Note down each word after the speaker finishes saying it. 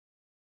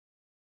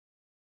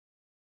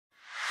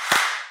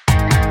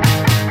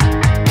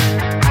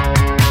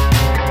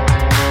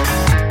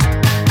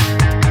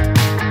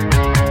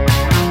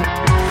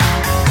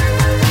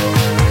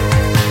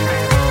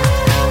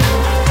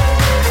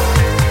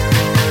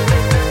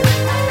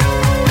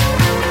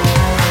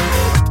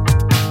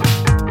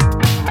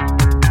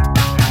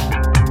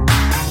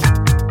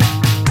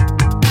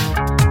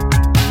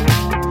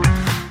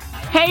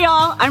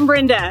I'm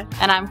Brenda.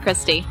 And I'm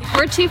Christy.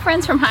 We're two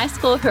friends from high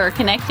school who are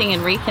connecting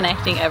and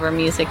reconnecting over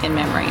music and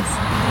memories.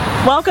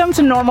 Welcome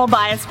to Normal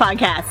Bias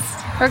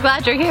Podcast. We're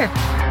glad you're here.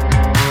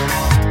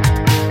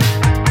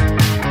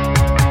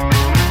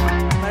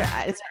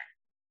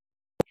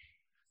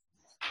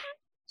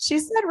 She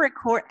said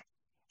record.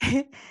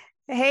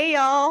 Hey,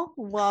 y'all.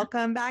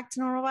 Welcome back to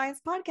Normal Bias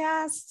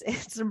Podcast.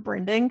 It's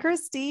Brenda and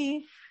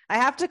Christy. I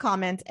have to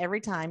comment every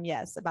time,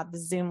 yes, about the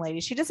Zoom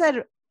lady. She just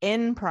said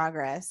in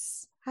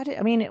progress.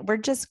 We're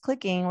just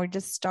clicking. We're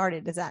just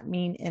started. Does that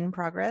mean in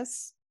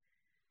progress?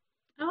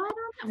 Oh, I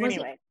don't know.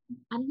 Anyway,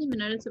 I didn't even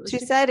notice it was. She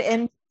said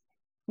in.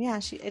 Yeah,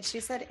 she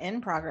said in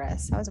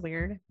progress. That was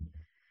weird.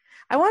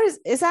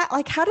 Is that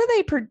like, how do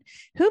they,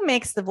 who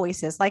makes the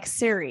voices? Like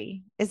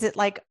Siri? Is it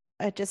like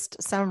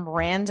just some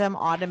random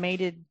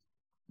automated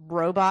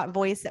robot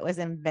voice that was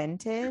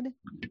invented?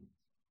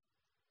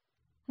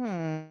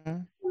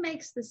 Who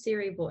makes the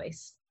Siri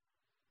voice?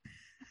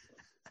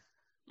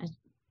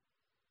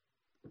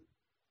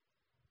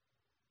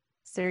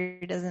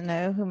 Siri doesn't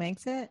know who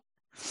makes it.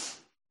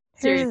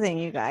 Here's the thing,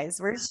 you guys.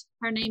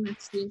 Her name is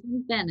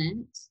Susan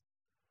Bennett.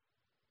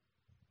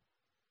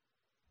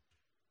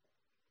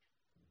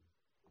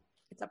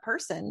 It's a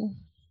person.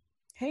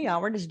 Hey,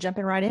 y'all. We're just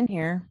jumping right in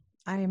here.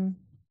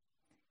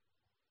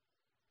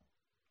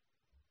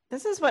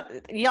 This is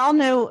what y'all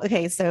know.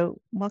 Okay, so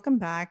welcome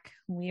back.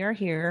 We are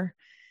here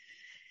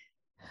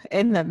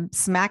in the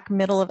smack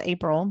middle of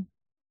April.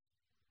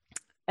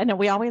 And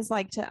we always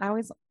like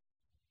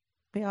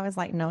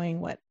knowing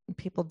what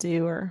people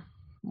do, or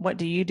what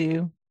do you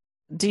do?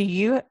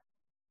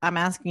 I'm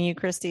asking you,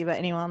 Christy, but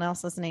anyone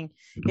else listening,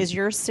 is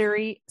your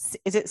Siri,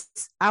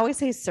 I always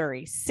say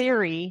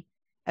Siri,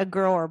 a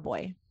girl or a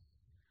boy?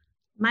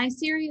 My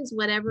Siri is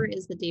whatever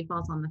is the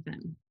default on the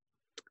phone.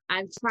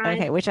 I've tried.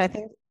 Okay, which I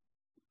think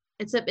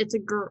it's a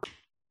girl.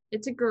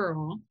 It's a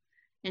girl,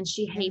 and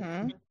she hates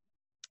me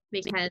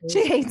because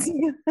she hates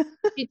you.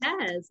 She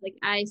does. Like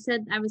I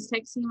said, I was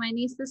texting my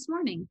niece this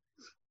morning,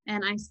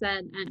 and I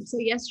said, so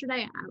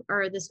yesterday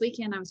or this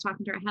weekend, I was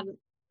talking to her. I had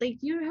do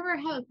you ever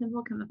have a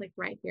pimple come up like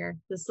right here?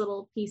 This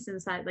little piece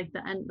inside, like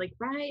like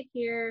right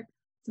here.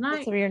 It's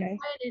not right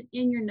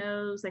in your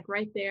nose, like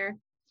right there.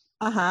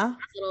 A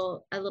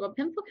little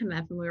pimple come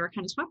up, and we were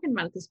kind of talking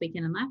about it this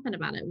weekend and laughing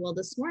about it. Well,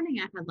 this morning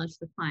I had lunch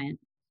with a client,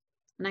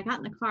 and I got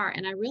in the car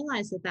and I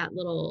realized that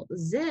little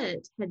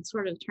zit had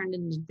sort of turned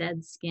into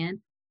dead skin,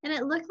 and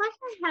it looked like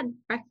I had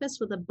breakfast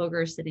with a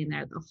booger sitting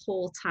there the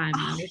whole time.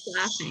 And I was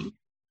laughing.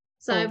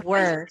 So I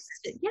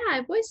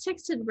voice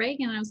texted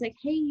Reagan. I was like,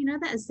 hey, you know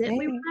that zit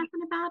we were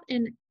laughing about?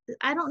 And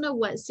I don't know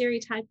what Siri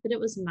typed, but it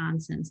was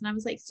nonsense. And I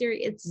was like,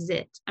 Siri, it's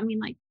zit. I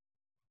mean, like,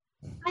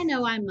 I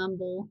know I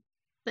mumble,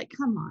 but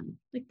come on.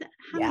 Like,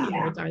 how many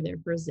words are there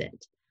for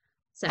zit?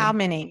 So how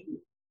many?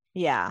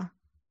 Yeah.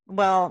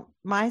 Well,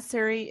 my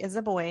Siri is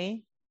a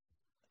boy,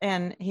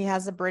 and he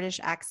has a British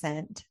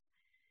accent.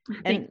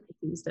 I think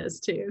he does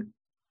too.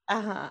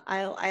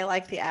 I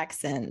like the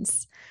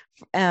accents.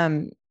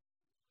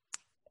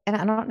 And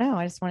I don't know.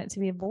 I just want it to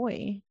be a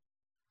boy.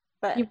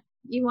 But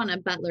you want a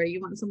butler. You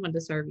want someone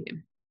to serve you.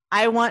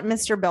 I want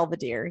Mr.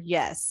 Belvedere.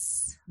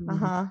 Yes.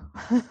 I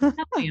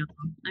mean,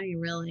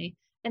 really.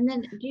 And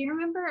then do you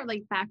remember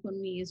like back when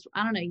we used,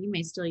 I don't know, you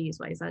may still use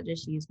Waze. I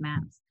just use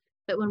Maps.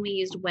 But when we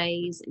used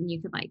Waze and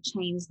you could like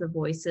change the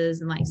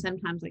voices, and like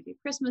sometimes like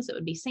at Christmas, it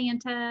would be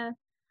Santa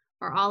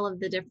or all of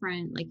the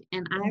different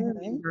and I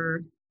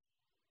remember,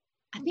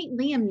 I think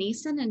Liam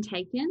Neeson in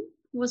Taken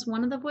was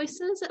one of the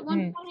voices at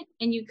one point,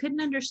 and you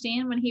couldn't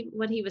understand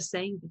what he was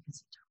saying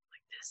because he talked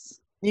like this.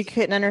 You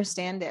couldn't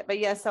understand it. But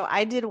yeah, so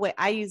I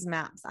use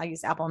Maps. I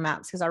use Apple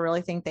Maps because I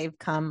really think they've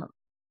come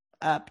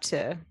up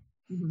to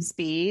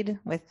speed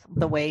with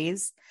the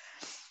Waze.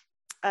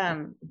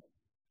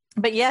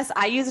 But yes,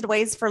 I used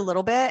Waze for a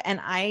little bit, and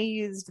I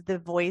used the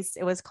voice.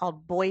 It was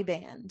called Boy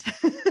Band.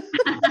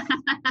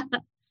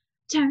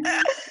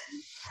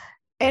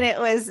 And it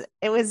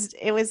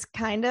was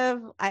kind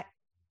of,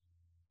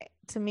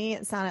 to me,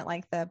 it sounded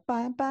like the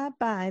bye, bye,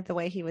 bye, the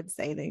way he would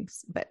say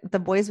things, but the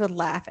boys would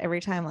laugh every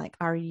time. Like,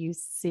 are you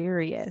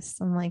serious?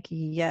 I'm like,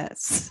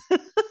 yes.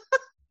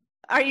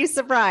 Are you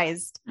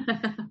surprised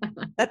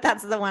that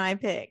that's the one I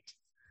picked?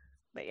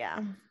 But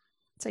yeah.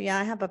 So yeah,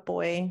 I have a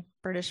boy,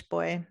 British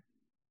boy.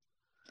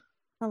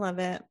 I love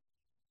it.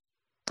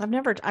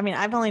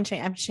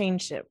 I've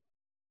changed it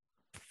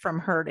from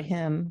her to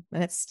him,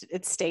 and it's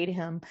stayed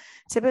him.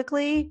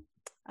 Typically,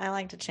 I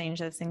like to change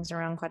those things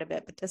around quite a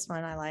bit, but this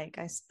one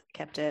I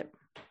kept it.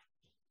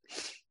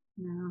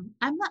 No,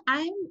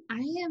 I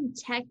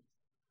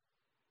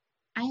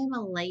am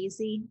a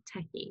lazy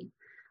techie.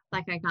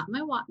 Like I got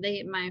my watch.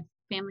 My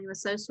family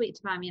was so sweet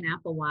to buy me an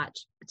Apple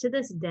Watch. To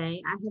this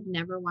day, I have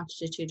never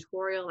watched a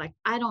tutorial. Like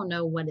I don't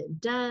know what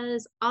it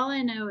does. All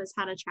I know is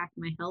how to track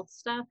my health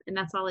stuff, and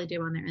that's all I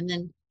do on there. And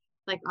then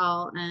like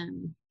I'll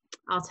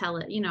tell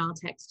it, I'll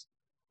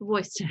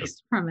voice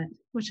text from it,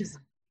 which is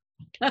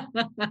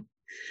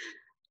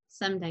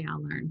someday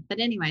I'll learn.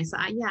 But anyway, so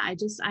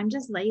I'm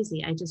just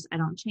lazy. I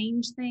don't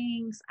change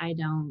things. I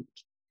don't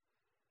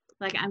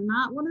Like, I'm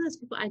not one of those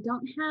people. I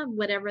don't have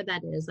whatever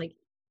that is. Like,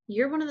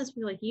 you're one of those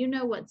people, like, you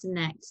know what's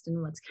next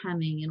and what's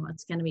coming and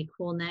what's going to be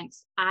cool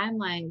next. I'm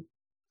like,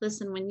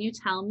 listen, when you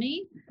tell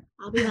me,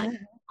 I'll be like,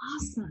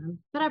 awesome.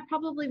 But I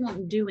probably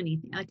won't do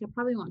anything. Like, I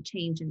probably won't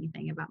change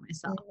anything about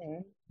myself.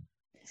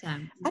 So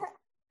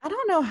I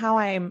don't know how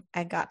I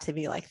got to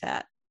be like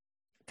that,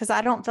 because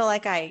I don't feel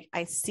like I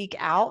seek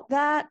out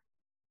that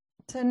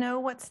to know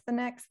what's the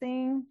next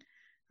thing.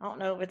 I don't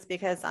know if it's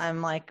because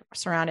I'm like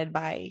surrounded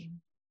by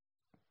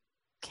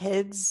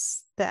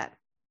kids that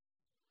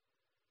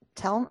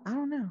tell, I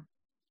don't know.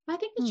 I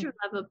think it's your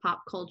love of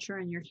pop culture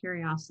and your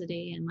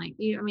curiosity, and like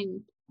you, I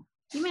mean,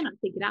 you may not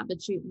seek it out,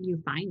 but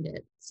you find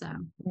it. So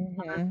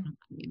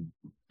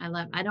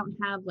I don't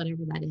have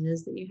whatever that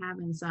is that you have,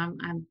 and so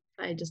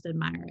I just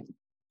admire it.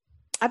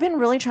 I've been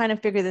really trying to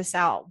figure this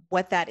out,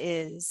 what that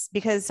is,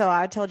 because so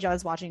I told you I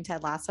was watching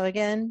Ted Lasso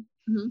again.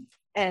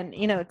 And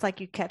it's like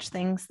you catch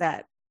things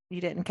that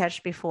you didn't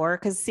catch before.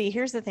 Because see,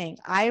 here's the thing.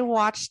 I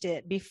watched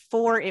it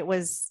before it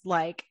was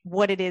like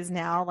what it is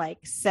now, like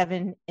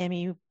 7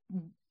 Emmy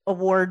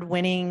award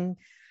winning,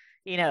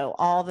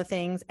 all the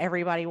things.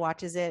 Everybody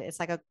watches it. It's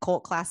like a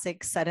cult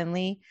classic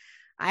suddenly.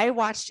 I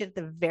watched it at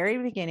the very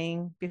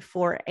beginning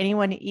before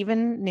anyone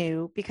even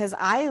knew, because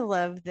I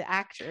love the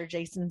actor,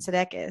 Jason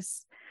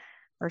Sudeikis,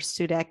 or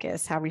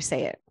Sudeikis, however you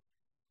say it.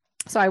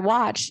 So I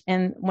watched,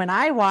 and when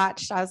I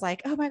watched, I was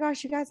like, oh my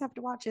gosh, you guys have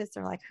to watch this.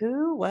 They're like,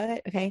 who,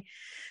 what? Okay.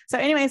 So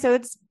anyway, so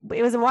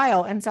it was a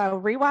while. And so I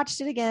rewatched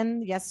it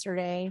again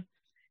yesterday,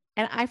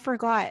 and I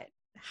forgot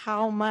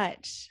how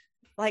much,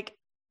 like,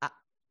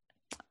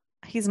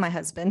 he's my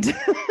husband.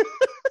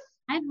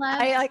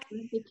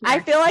 I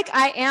feel like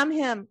I am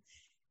him.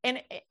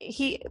 And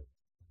he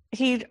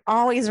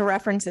always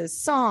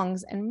references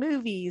songs and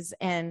movies,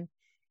 and,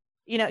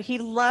 he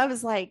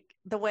loves like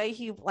the way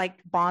he like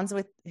bonds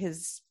with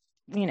his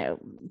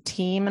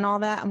team and all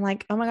that. I'm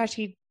like, oh my gosh,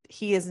 he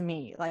is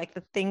me. Like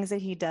the things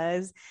that he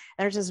does.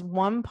 There's just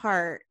one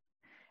part,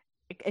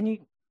 and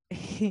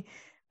it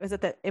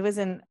was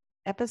in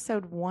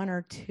episode 1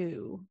 or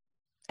 2,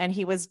 and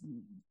he was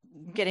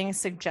getting a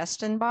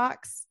suggestion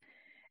box,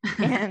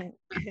 and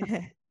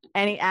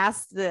and he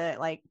asked the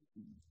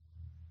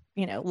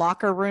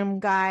locker room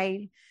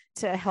guy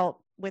to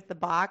help with the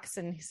box,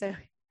 and so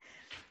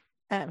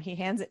he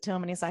hands it to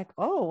him, and he's like,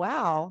 oh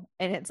wow,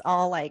 and it's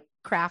all like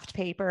craft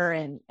paper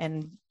and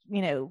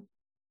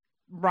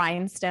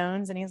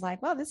rhinestones, and he's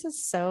like, well, this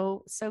is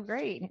so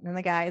great. And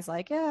the guy's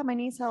like, yeah, my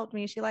niece helped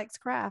me, she likes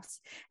crafts.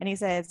 And he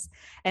says,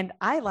 and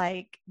I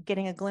like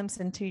getting a glimpse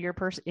into your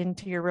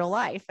into your real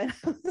life. And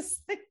I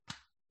was like,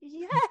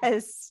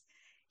 yes,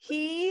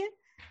 he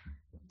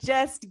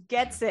just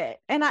gets it.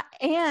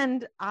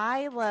 And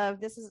I love,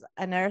 this is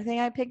another thing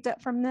I picked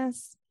up from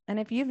this, and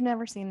if you've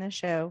never seen this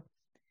show,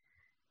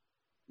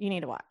 you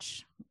need to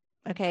watch.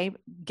 Okay,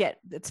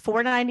 it's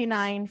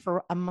 $4.99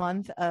 for a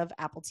month of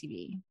Apple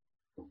TV.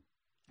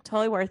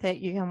 Totally worth it.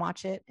 You can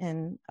watch it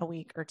in a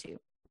week or 2.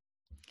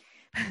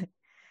 I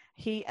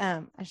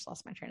just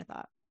lost my train of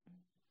thought.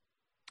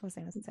 What was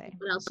I going to say?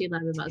 What else do you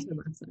love about Ted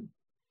Lasso?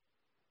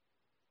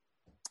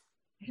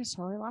 I just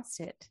totally lost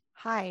it.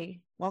 Hi,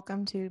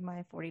 welcome to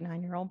my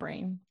 49-year-old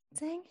brain.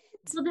 Dang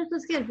it. Well, this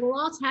was good. We'll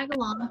all tag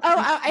along.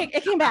 Oh,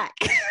 it came back.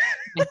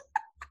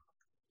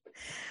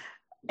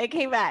 It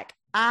came back.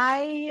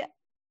 I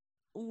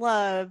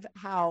love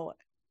how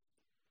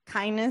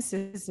kindness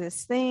is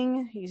this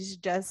thing. He's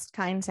just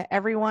kind to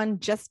everyone,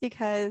 just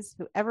because,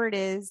 whoever it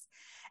is.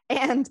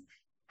 And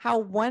how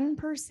one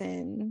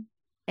person,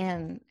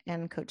 and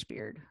Coach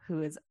Beard,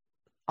 who is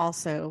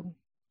also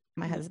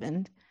my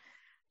husband,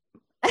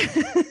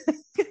 I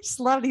just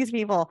love these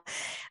people,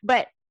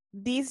 but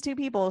these two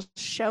people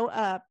show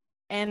up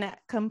and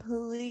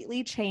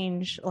completely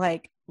change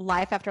like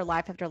life after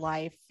life after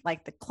life,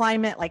 like the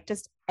climate, like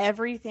just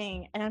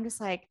everything. And I'm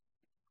just like,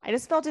 I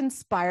just felt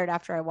inspired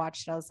after I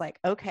watched it. I was like,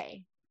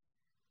 okay,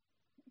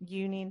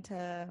 you need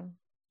to,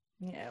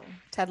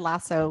 Ted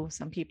Lasso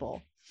some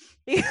people,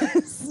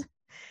 because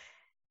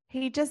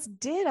he just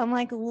did. I'm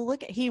like,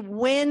 look, he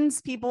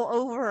wins people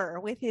over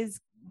with his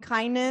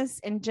kindness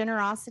and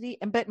generosity,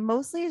 but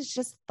mostly it's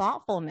just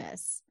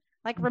thoughtfulness,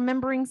 like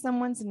remembering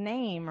someone's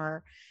name.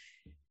 Or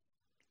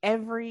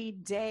every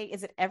day,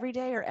 is it every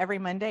day or every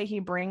Monday,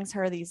 he brings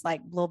her these like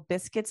little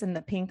biscuits in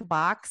the pink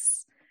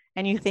box,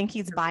 and you think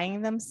he's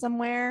buying them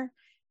somewhere,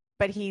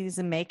 but he's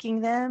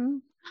making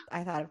them.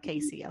 I thought of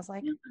Casey. I was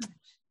like,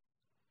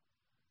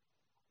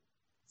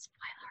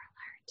 spoiler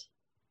alert.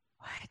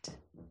 What?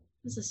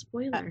 It's a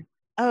spoiler.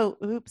 Oh,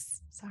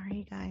 oops.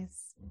 Sorry,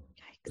 guys.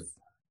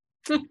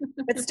 Yikes.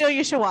 But still,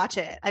 you should watch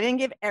it. I didn't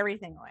give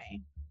everything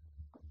away,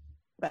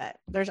 but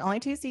there's only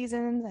 2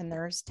 seasons, and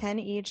there's 10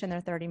 each, and they're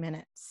 30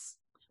 minutes.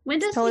 When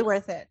does it's totally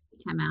worth it.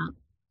 Come out?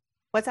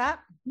 What's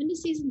that? When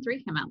does season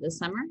 3 come out? This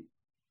summer?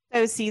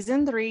 So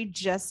season 3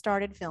 just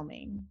started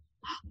filming.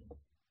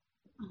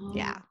 Oh.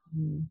 Yeah.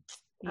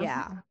 Okay.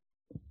 Yeah.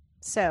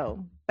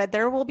 So, but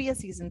there will be a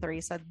season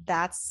 3, so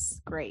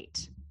that's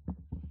great.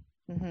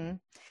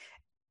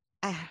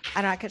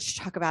 I could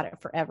talk about it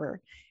forever.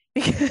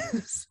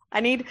 because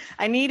I need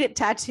it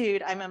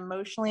tattooed. I'm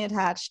emotionally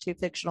attached to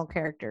fictional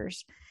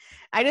characters.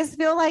 I just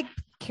feel like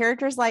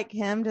characters like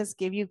him just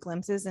give you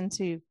glimpses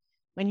into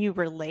when you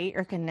relate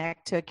or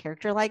connect to a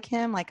character like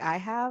him, like I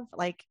have,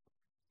 like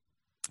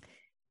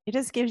it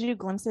just gives you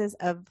glimpses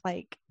of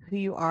like who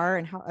you are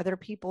and how other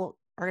people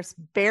are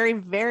very,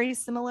 very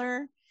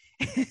similar.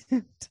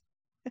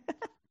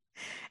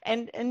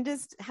 and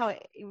just how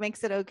it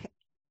makes it okay.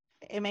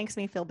 It makes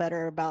me feel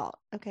better about,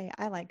 okay,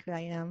 I like who I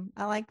am.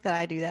 I like that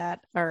I do that,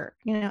 or,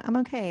 I'm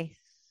okay.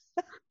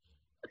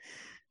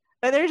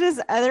 But there's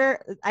just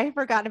I've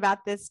forgotten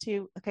about this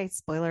too. Okay,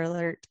 spoiler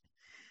alert.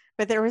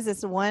 But there was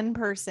this one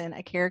person,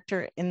 a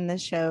character in the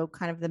show,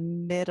 kind of the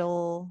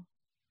middle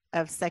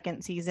of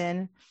second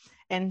season,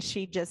 and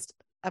she just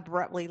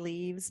abruptly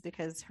leaves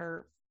because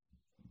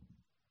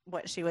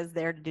what she was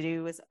there to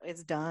do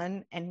is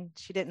done, and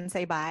she didn't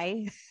say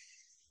bye.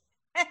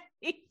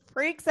 He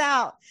freaks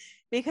out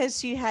because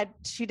she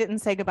didn't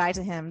say goodbye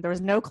to him. There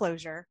was no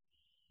closure.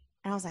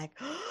 And I was like,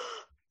 oh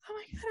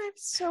my God,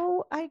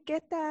 I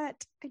get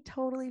that. I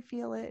totally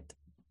feel it.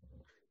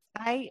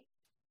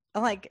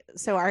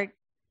 So our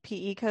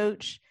PE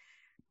coach,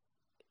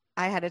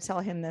 I had to tell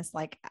him this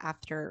like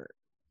after,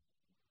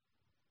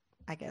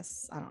 I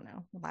guess, I don't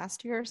know,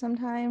 last year or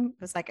sometime.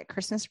 It was like at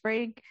Christmas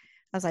break.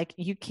 I was like,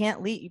 you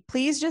can't leave.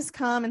 Please just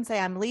come and say,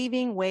 I'm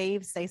leaving,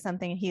 wave, say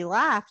something. He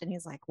laughed and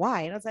he's like,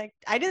 why? And I was like,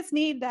 I just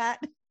need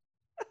that.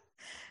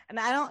 And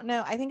I don't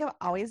know. I think I've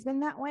always been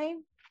that way.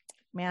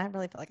 Man, I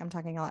really feel like I'm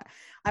talking a lot.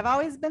 I've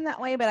always been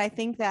that way, but I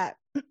think that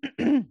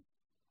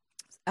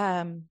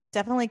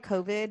definitely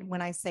COVID,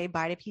 when I say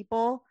bye to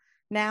people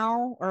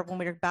now, or when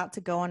we're about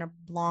to go on a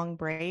long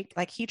break,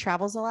 like he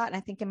travels a lot. And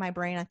I think in my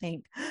brain, I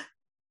think,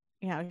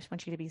 I just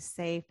want you to be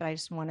safe, but I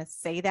just want to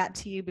say that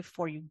to you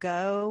before you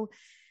go.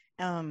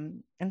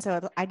 And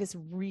so I just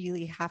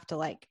really have to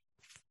like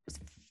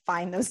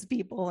find those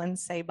people and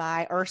say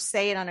bye, or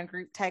say it on a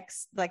group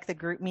text, like the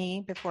group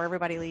me before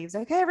everybody leaves.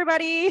 Okay,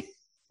 everybody.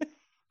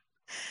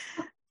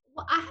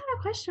 Well, I have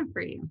a question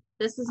for you.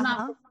 This is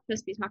not what we're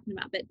supposed to be talking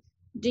about, but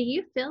do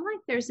you feel like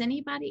there's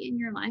anybody in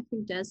your life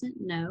who doesn't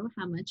know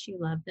how much you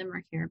love them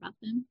or care about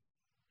them?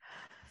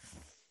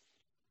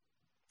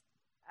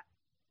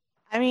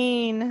 I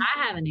mean,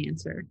 I have an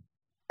answer.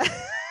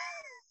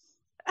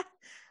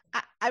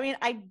 I mean,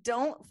 I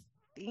don't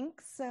think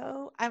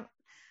so. I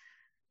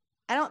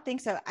don't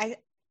think so. I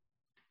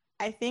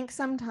think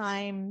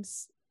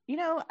sometimes,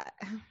 I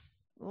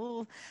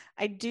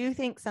do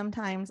think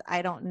sometimes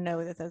I don't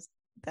know that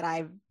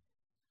I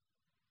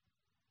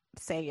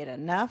say it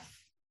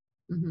enough.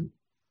 Mm-hmm.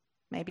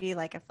 Maybe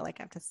like I feel like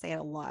I have to say it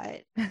a lot.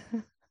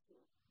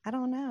 I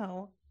don't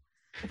know.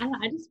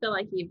 I just feel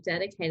like you've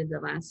dedicated the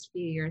last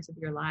few years of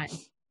your life,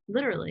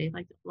 literally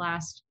like the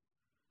last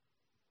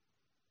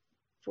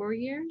 4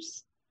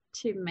 years,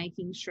 to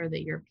making sure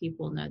that your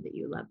people know that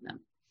you love them.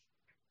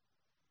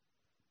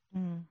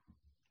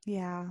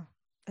 Yeah,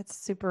 it's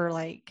super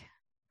like,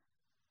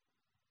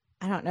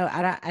 I don't know.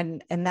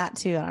 And that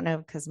too, I don't know,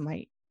 because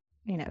my,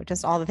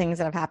 just all the things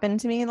that have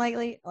happened to me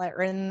lately, like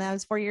in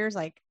those 4 years,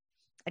 like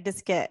I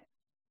just get,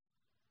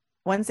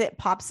 once it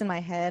pops in my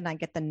head and I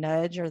get the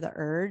nudge or the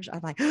urge,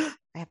 I'm like, I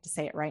have to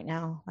say it right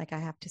now. Like I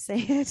have to say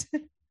it.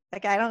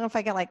 Like, I don't know if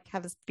I can like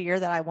have this fear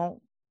that I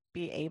won't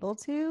be able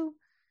to.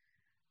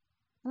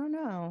 I don't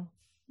know.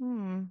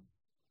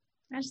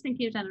 I just think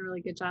you've done a really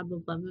good job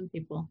of loving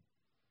people.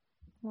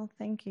 Well,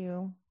 thank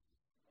you.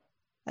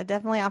 I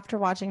definitely, after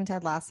watching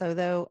Ted Lasso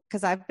though,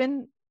 because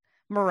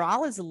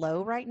morale is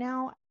low right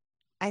now.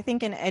 I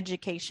think in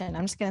education,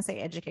 I'm just going to say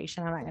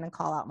education. I'm not going to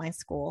call out my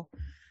school.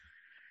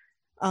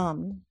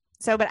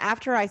 But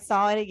after I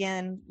saw it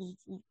again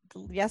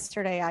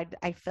yesterday,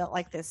 I felt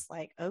like this,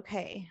 like,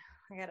 okay,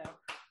 I got to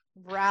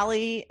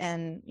rally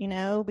and,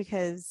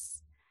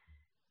 because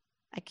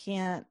I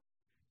can't,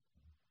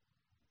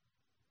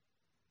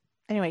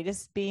 anyway,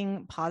 just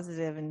being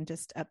positive and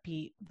just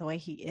upbeat the way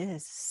he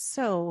is.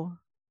 So,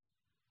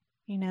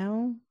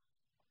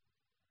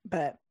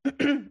 but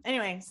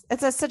anyways,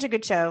 it's such a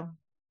good show.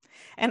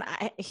 And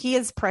he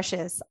is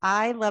precious.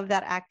 I love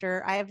that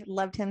actor. I have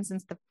loved him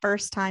since the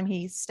first time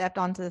he stepped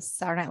onto the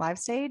Saturday Night Live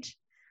stage.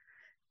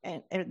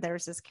 And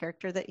there's this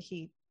character that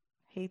he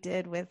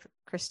did with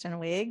Kristen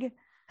Wiig.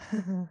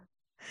 And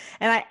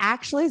I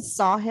actually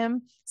saw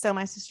him. So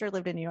my sister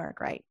lived in New York,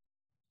 right?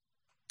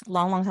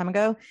 Long, long time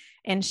ago.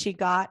 And she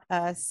got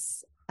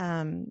us,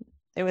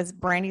 it was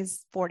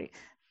Brandy's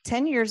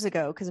 10 years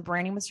ago, because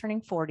Brandy was turning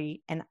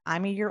 40 and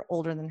I'm a year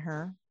older than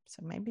her.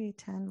 So maybe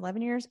 10,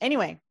 11 years.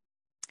 Anyway,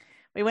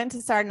 we went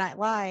to Saturday Night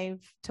Live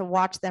to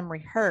watch them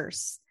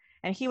rehearse,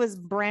 and he was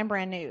brand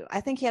new. I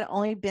think he had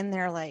only been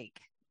there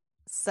like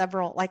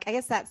several, like I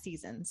guess that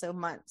season, so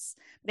months.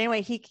 But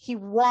anyway, he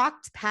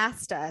walked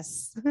past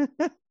us.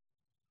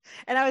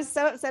 And I was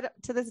so upset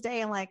to this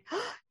day. I'm like,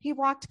 oh, he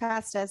walked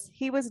past us.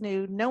 He was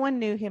new. No one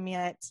knew him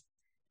yet,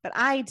 but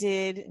I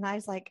did. And I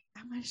was like,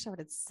 I wish I would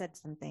have said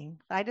something.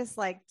 But I just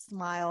like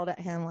smiled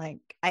at him. Like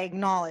I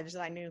acknowledged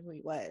that I knew who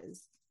he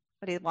was,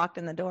 but he walked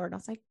in the door and I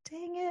was like,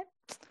 dang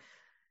it.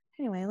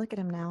 Anyway, look at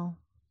him now.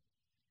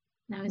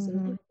 Now he's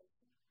Mhm.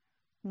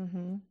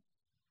 Mm-hmm.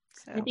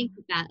 So I think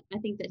that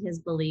his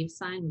believe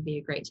sign would be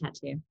a great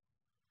tattoo.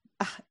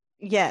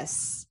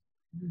 yes,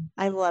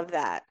 I love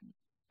that.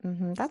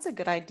 That's a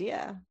good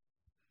idea.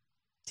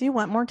 Do you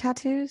want more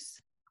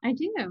tattoos? I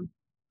do.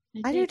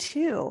 I do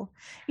too.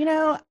 You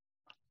know,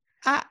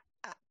 I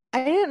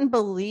I didn't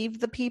believe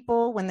the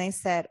people when they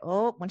said,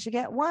 "Oh, once you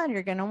get one,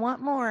 you're gonna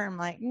want more." I'm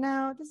like,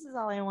 no, this is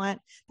all I want.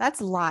 That's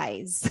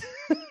lies.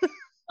 Well,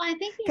 I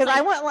think Because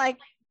I want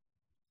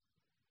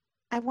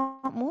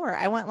more.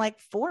 I want like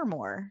 4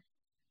 more.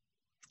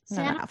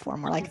 No, not 4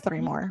 more, like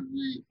 3 more.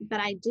 But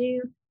I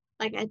do,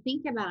 like, I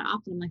think about it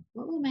often. I'm like,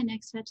 what will my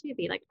next tattoo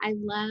be? I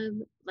love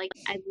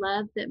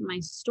that my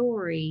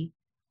story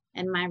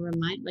and my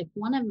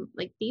one of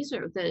like these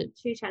are the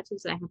 2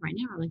 tattoos that I have right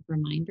now are like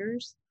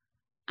reminders.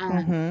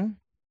 Mm-hmm.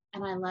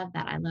 And I love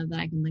that. I love that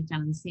I can look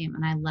down and see them.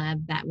 And I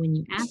love that when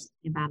you ask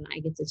me about it, I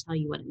get to tell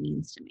you what it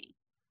means to me.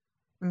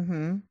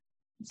 Mm-hmm.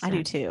 So, I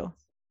do too.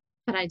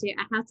 But I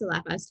have to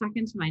laugh. I was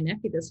talking to my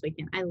nephew this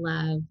weekend. I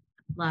love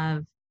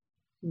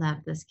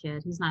this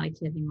kid. He's not a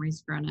kid anymore.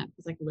 He's grown up.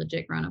 He's like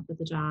legit grown up with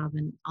a job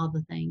and all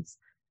the things.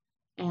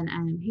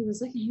 And he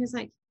was like,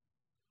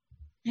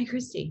 "Hey,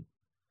 Christy,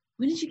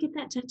 when did you get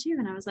that tattoo?"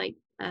 And I was like,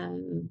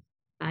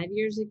 5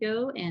 years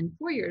ago and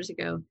 4 years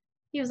ago.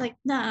 He was like,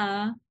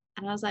 "Nah."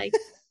 And I was like,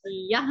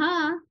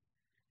 "Yeah."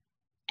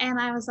 And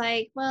I was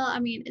like, well, I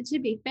mean, to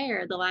be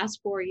fair, the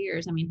last 4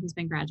 years, I mean, he's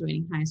been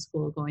graduating high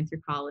school, going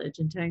through college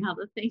and doing all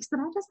the things,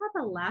 but I just had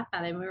to laugh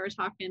at him. We were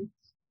talking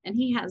and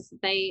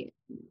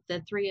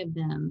the 3 of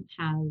them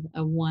have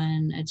a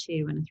 1, a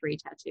 2, and a 3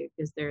 tattoo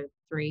because they're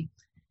 3.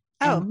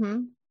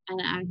 Oh,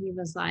 And he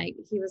was like,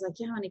 yeah,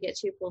 I want to get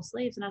 2 full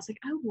sleeves. And I was like,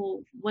 oh,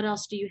 well, what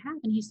else do you have?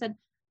 And he said,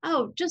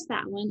 oh, just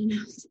that one. And I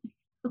was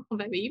like, oh,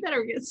 baby, you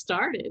better get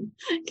started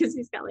because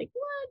he's got like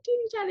 1,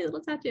 2 tiny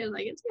little tattoos.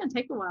 Like, it's going to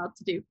take a while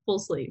to do full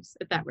sleeves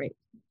at that rate.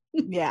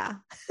 yeah.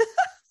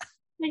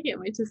 I can't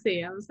wait to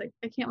see. I was like,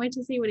 I can't wait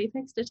to see what he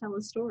picks to tell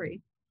his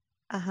story.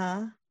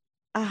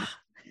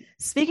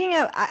 Speaking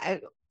of,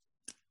 I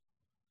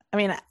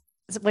mean,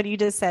 what you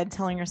just said,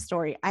 telling your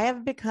story, I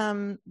have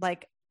become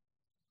like,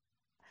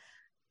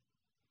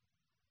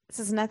 this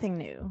is nothing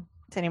new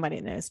to anybody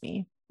that knows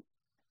me,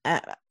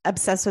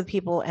 obsessed with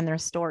people and their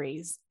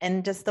stories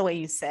and just the way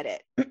you said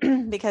it.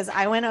 Because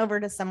I went over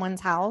to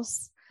someone's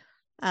house,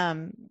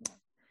 gosh,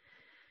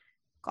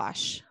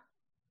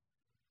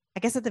 I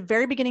guess at the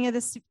very beginning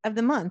of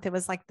the month, it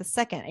was like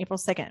April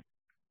 2nd.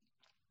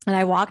 And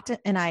I walked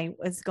and I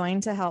was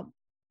going to help.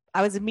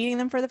 I was meeting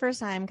them for the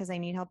first time because I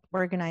need help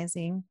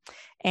organizing.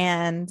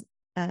 And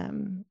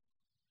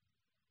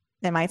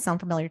that might sound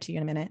familiar to you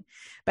in a minute,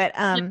 but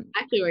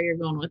exactly where you're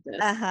going with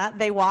this.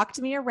 They walked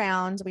me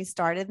around. We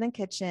started in the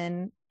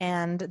kitchen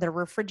and the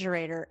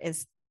refrigerator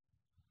is,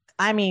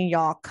 I mean,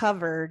 y'all,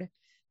 covered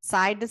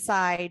side to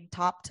side,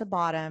 top to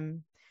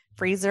bottom,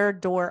 freezer,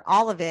 door,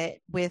 all of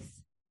it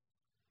with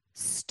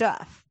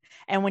stuff.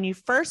 And when you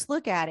first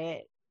look at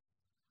it,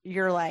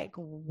 you're like,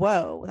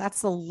 whoa,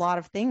 that's a lot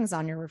of things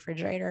on your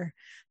refrigerator.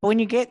 But when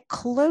you get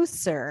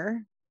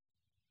closer,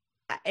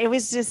 I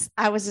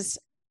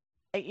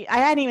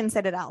hadn't even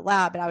said it out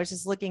loud, but I was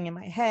just looking in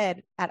my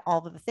head at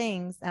all of the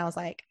things. And I was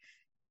like,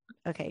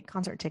 okay,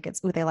 concert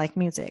tickets. Ooh, they like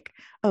music.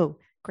 Oh,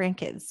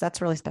 grandkids.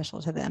 That's really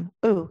special to them.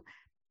 Ooh,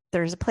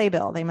 there's a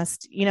playbill. They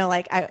must,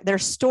 their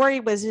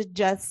story was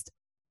just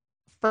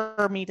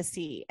for me to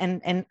see.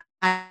 And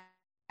I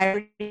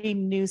already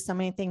knew so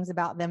many things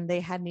about them.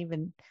 They hadn't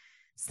even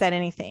said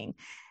anything.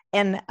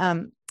 And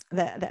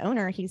the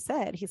owner, he's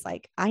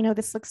like, I know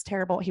this looks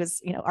terrible. He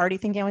was, already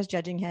thinking I was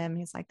judging him.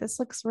 He's like, this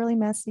looks really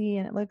messy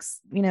and it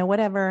looks,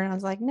 whatever. And I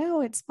was like,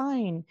 no, it's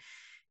fine.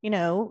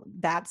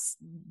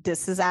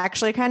 This is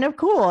actually kind of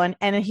cool.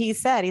 And he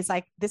said, he's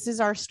like, this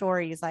is our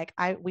story. He's like,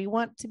 we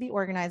want to be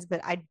organized,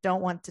 but I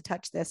don't want to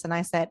touch this. And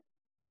I said,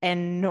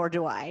 and nor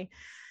do I.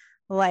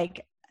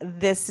 Like,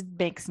 this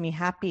makes me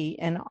happy.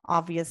 And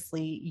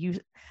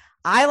obviously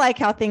I like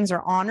how things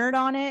are honored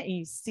on it. And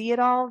you see it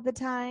all the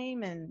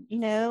time. And,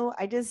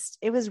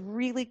 it was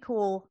really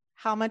cool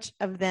how much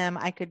of them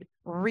I could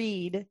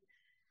read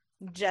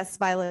just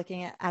by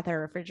looking at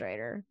their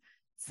refrigerator.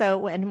 So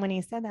when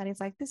he said that,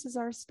 he's like, this is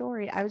our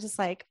story. I was just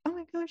like, oh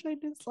my gosh, I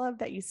just love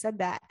that you said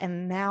that.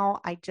 And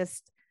now I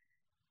just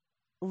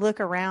look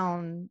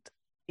around,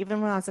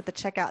 even when I was at the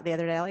checkout the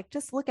other day, like,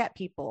 just look at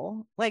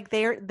people. Like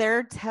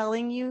they're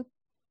telling you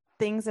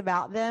things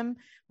about them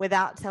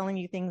without telling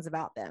you things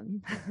about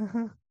them.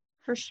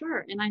 For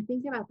sure. And I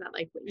think about that,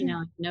 like,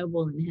 like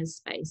Noble in his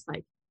space,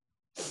 like,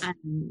 I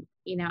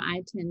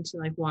tend to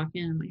like walk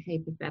in and like, hey,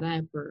 pick that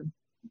up, or,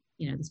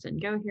 this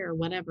didn't go here or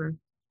whatever.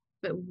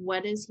 But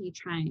what is he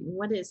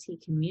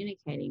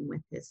communicating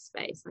with his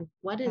space? Like,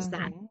 what does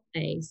that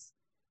space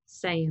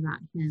say about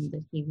him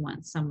that he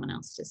wants someone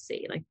else to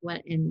see? Like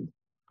what, and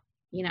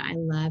I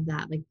love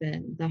that, like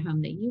the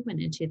home that you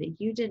went into, that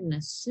you didn't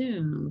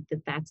assume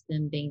that that's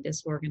them being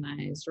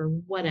disorganized or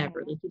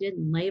whatever. Like, you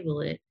didn't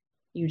label it,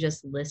 you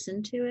just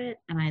listened to it.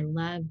 And I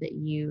love that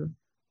you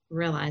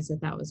realize that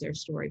that was their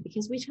story,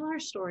 because we tell our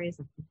stories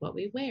of what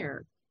we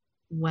wear,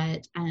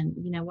 what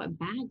what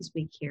bags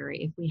we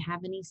carry, if we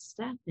have any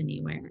stuff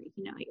anywhere,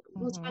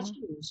 little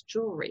tattoos,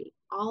 jewelry,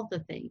 all the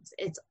things.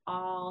 It's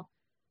all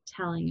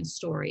telling a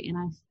story. And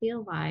I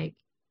feel like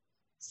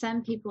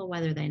some people,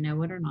 whether they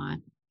know it or not,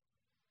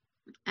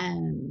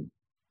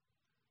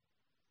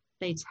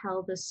 they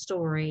tell the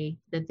story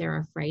that they're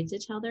afraid to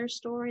tell their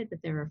story,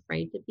 that they're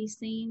afraid to be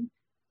seen,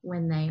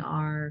 when they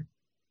are,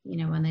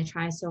 when they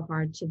try so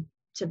hard to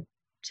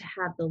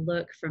have the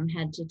look from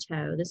head to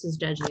toe. This is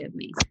judgy of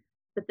me,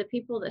 but the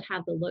people that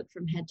have the look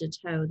from head to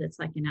toe, that's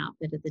like an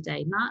outfit of the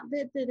day, not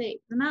that they're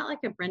not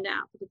like a Brenda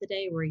outfit of the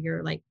day where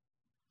you're like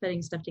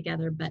putting stuff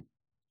together, but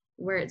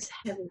where it's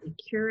heavily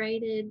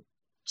curated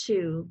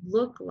to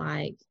look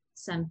like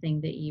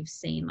something that you've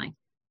seen. Like,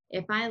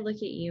 if I look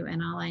at you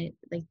and all I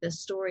like, the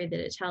story that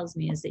it tells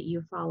me is that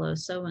you follow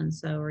so and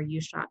so, or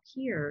you shop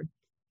here,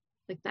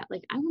 like that.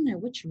 Like, I want to know,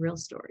 what's your real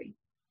story.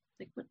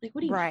 What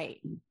do you right?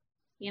 Doing?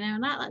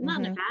 Not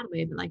in a bad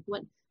way, but like,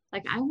 what?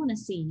 Like, I want to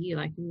see you.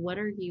 Like, what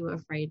are you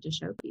afraid to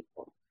show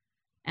people?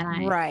 And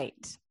I had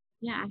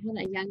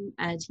a young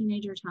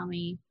teenager tell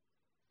me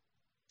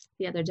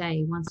the other day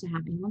he wants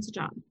a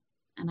job,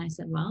 and I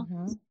said, well,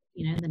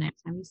 the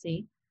next time you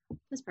see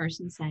this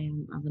person, say,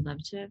 I would love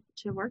to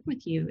work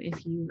with you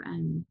if you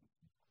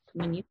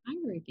when you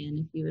hire again,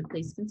 if you would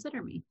please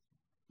consider me.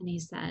 And he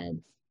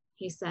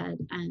said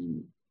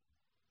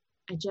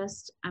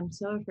I'm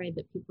so afraid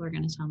that people are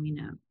going to tell me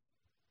no.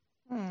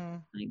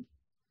 Like,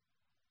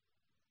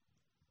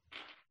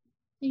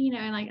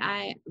 and like,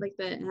 I, like,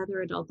 the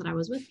other adult that I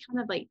was with kind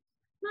of like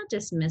not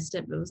dismissed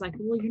it, but it was like,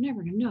 well, you're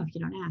never going to know if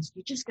you don't ask.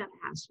 You just got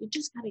to ask. You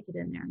just got to get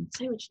in there and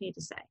say what you need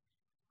to say.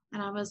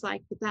 And I was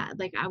like,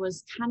 I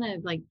was kind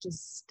of like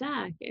just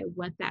stuck at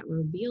what that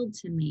revealed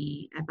to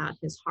me about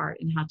his heart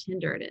and how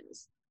tender it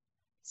is.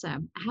 So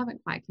I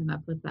haven't quite come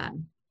up with that.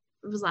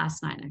 It was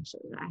last night,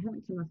 actually. I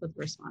haven't come up with a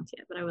response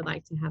yet, but I would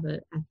like to have a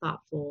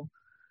thoughtful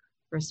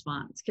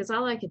response, because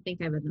all I could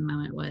think of at the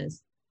moment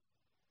was,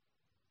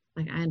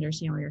 like, I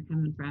understand where you're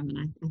coming from. And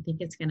I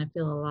think it's going to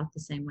feel a lot the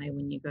same way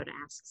when you go to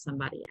ask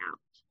somebody out,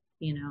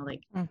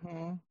 like, it's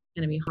going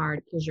to be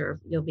hard because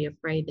you'll be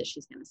afraid that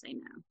she's going to say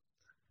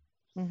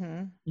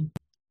no.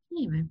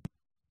 Anyway.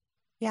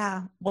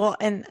 Yeah. Well,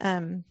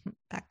 and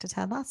back to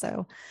Ted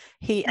Lasso,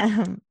 he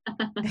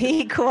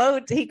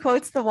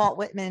quotes the Walt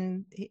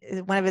Whitman.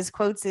 One of his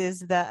quotes is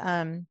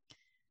the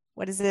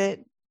what is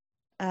it?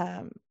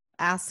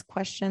 Ask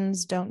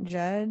questions, don't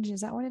judge.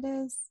 Is that what it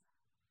is?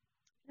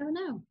 I don't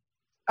know.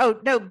 Oh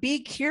no, be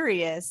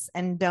curious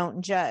and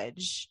don't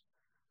judge.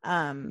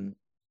 And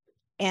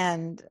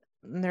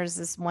there's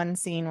this one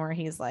scene where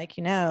he's like,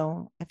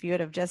 if you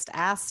would have just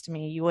asked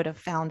me, you would have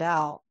found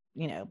out,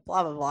 blah,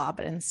 blah, blah.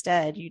 But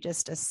instead you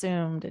just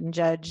assumed and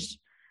judged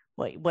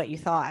what you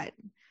thought.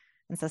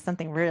 And so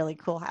something really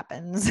cool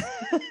happens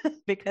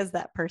because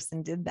that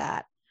person did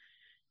that.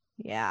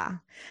 Yeah.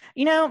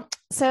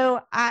 So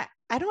I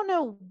don't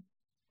know.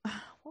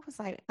 What was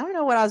I don't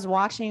know what I was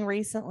watching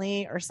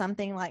recently, or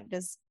something like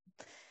just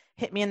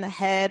hit me in the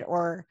head,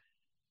 or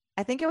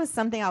I think it was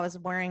something I was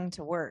wearing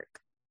to work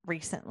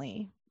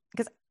recently.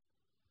 Because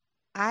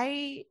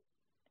I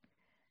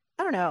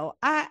don't know.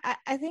 I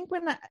think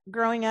when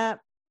growing up,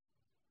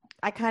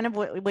 I kind of,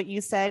 what you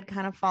said,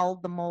 kind of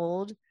followed the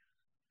mold,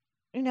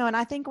 and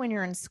I think when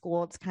you're in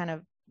school, it's kind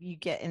of, you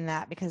get in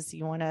that because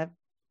you want to,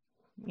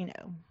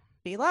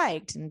 be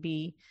liked and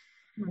be,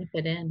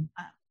 fit in.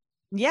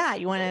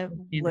 You want to,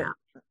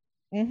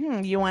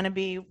 you want to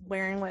be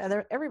wearing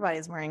what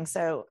everybody's wearing.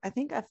 So I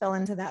think I fell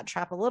into that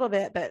trap a little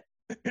bit, but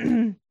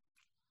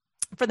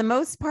for the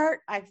most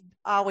part, I've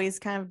always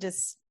kind of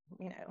just,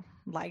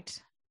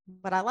 liked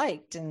what I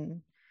liked,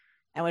 and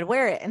I would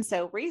wear it. And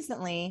so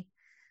recently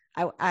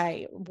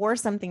I wore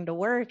something to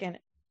work, and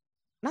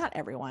not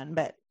everyone,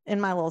 but in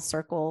my little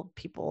circle,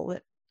 people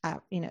that,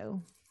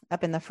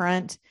 up in the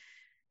front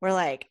were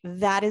like,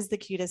 that is the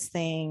cutest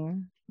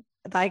thing.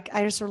 Like,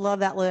 I just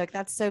love that look.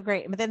 That's so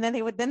great. But then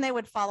they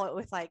would follow it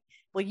with like,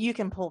 well, you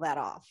can pull that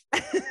off.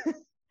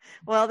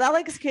 Well, that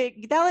looks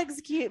cute. That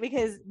looks cute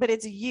but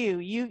it's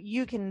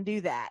you can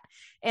do that.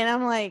 And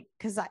I'm like,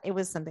 cause it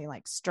was something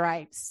like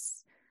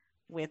stripes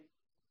with,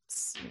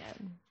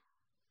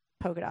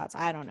 polka dots.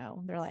 I don't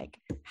know. They're like,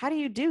 how do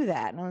you do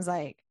that? And I was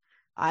like,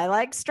 I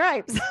like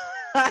stripes.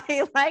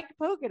 I like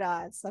polka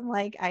dots. I'm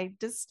like, I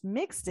just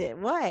mixed it.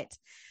 What?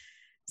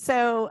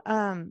 So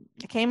I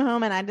came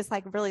home and I just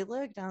like really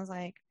looked, and I was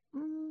like,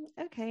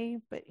 okay.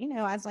 But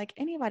I was like,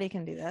 anybody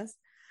can do this.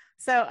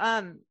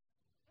 So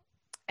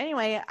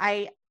anyway,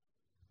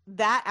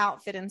 that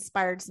outfit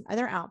inspired some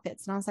other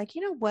outfits, and I was like,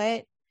 you know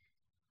what?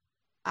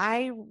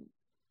 I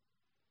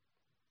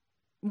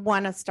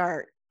want to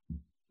start.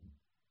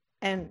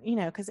 And,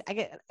 cause I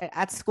get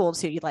at school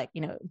too, you like,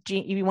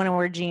 you want to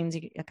wear jeans,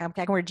 I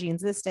can wear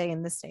jeans this day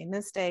and this day and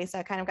this day. So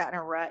I kind of got in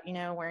a rut,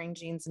 wearing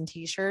jeans and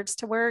t-shirts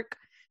to work,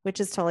 which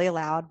is totally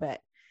allowed.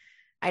 But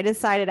I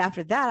decided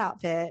after that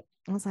outfit,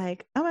 I was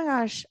like, oh my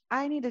gosh,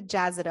 I need to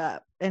jazz it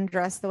up and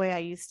dress the way I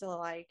used to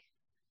like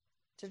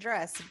to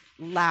dress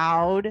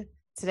loud.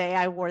 Today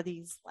I wore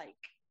these, like,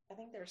 I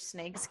think they're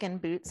snakeskin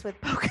boots with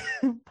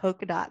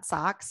polka dot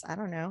socks. I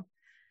don't know,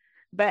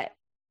 but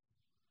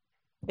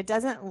it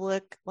doesn't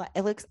look like,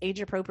 it looks age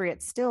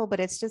appropriate still, but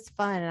it's just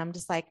fun. And I'm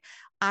just like,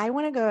 I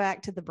want to go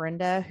back to the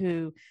Brenda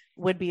who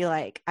would be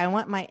like, I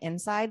want my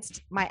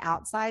insides, my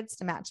outsides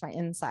to match my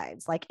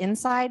insides. Like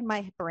inside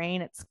my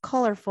brain, it's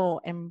colorful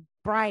and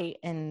bright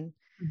and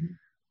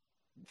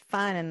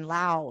fun and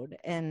loud.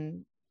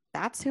 And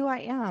that's who I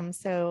am.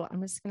 So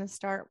I'm just going to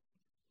start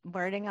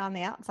wearing on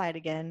the outside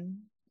again.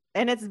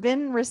 And it's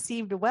been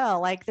received well.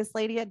 Like this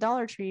lady at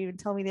Dollar Tree would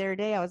tell me the other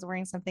day I was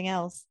wearing something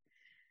else.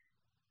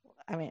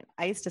 I mean,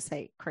 I used to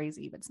say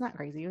crazy, but it's not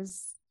crazy. It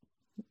was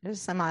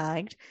something I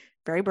liked,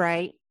 very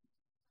bright.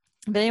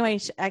 But anyway,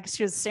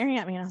 she was staring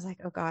at me and I was like,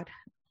 oh God,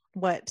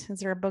 what?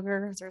 Is there a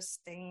booger? Is there a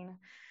stain?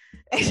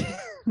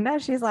 No,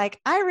 she's like,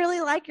 I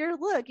really like your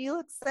look. You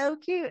look so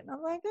cute. And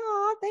I'm like,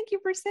 oh, thank you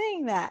for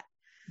saying that.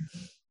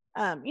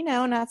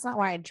 And that's not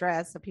why I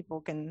dress, so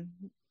people can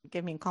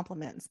give me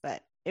compliments,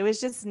 but it was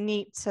just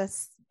neat to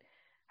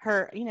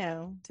her,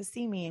 to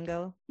see me and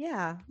go,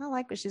 yeah, I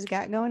like what she's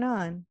got going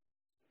on.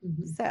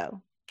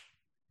 So,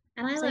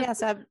 and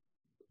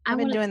I've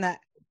been doing that.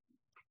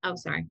 Oh,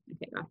 sorry.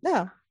 Okay, go.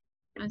 No,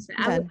 I'm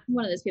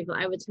one of those people.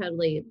 I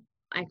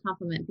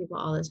compliment people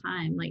all the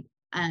time. Like,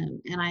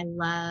 and I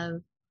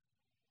love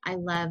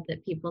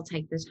that people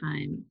take the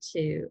time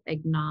to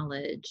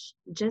acknowledge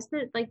just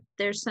that, like,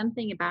 there's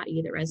something about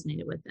you that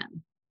resonated with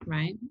them.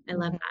 Right. I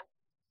love that.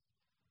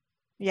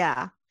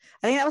 Yeah.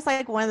 I think that was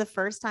like one of the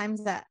first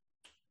times that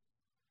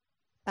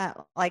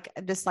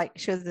just like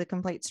she was a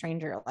complete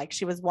stranger. Like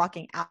she was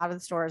walking out of the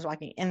store, was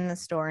walking in the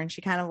store, and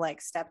she kind of like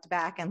stepped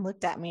back and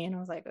looked at me and I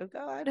was like, oh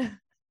God.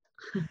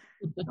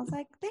 I was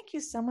like, thank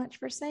you so much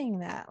for saying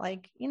that.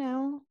 Like,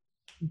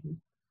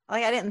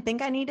 like I didn't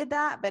think I needed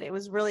that, but it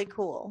was really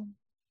cool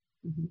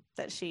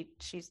that she's,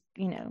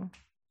 and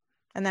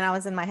then I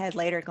was in my head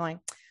later going,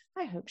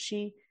 I hope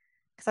because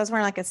I was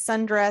wearing like a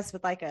sundress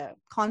with like a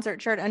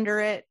concert shirt under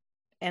it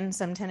and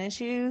some tennis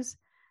shoes.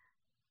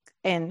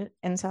 And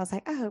so I was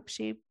like, I hope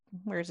she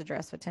wears a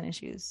dress with tennis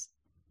shoes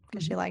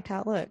because she liked how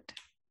it looked.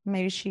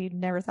 Maybe she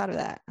never thought of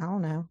that. I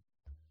don't know.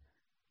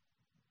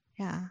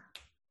 Yeah.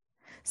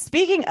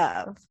 Speaking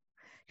of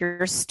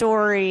your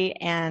story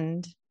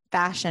and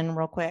fashion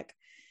real quick,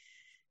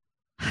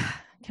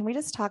 can we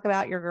just talk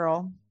about your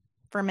girl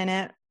for a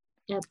minute?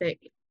 Epic.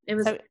 It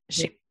was. So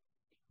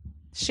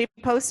she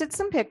posted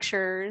some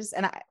pictures,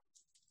 and I'm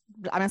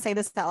going to say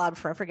this out loud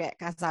before I forget,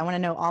 because I want to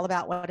know all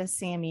about what a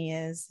Sammy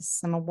is,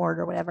 some award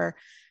or whatever.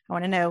 I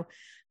want to know.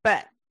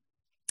 But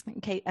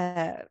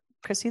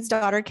Christy's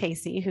daughter,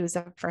 Casey, who's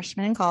a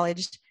freshman in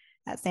college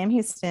at Sam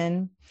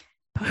Houston,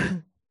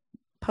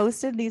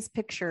 posted these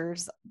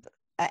pictures,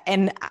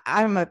 and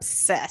I'm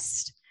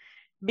obsessed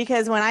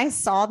because when I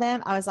saw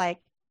them, I was like,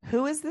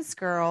 who is this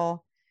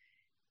girl?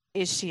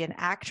 Is she an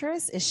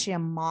actress? Is she a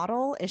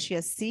model? Is she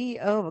a CEO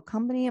of a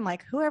company? I'm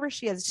like, whoever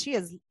she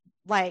is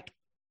like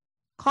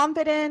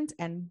confident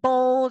and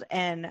bold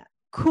and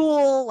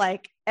cool,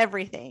 like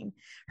everything.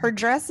 Her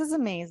dress is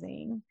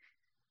amazing.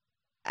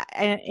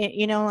 And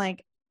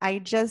like I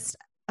just,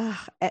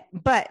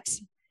 but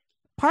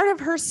part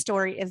of her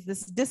story is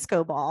this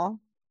disco ball.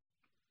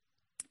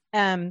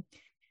 And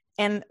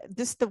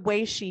just the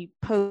way she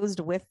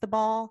posed with the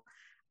ball,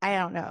 I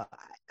don't know.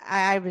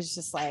 I was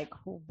just like,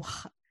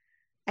 what?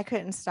 I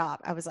couldn't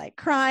stop. I was like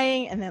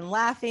crying and then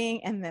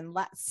laughing and then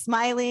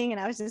smiling.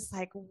 And I was just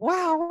like,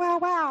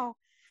 wow.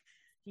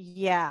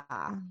 Yeah.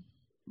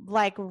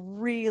 Like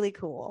really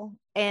cool.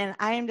 And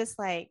I am just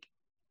like,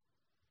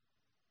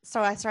 so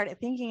I started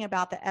thinking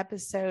about the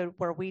episode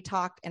where we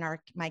talked in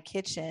my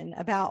kitchen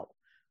about,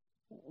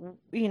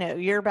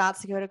 you're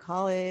about to go to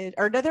college,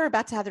 or they're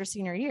about to have their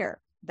senior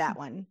year, that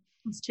one.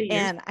 It's 2 years.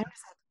 And I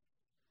was like,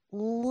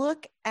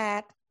 look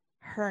at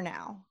her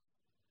now.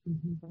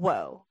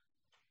 Whoa.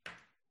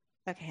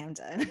 Okay, I'm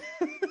done.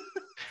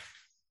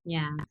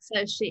 Yeah.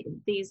 So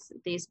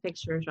these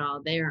pictures, y'all,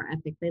 they are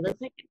epic. They look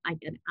like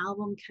an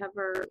album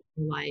cover,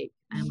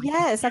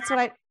 yes, that's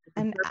what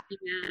they're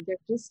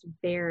just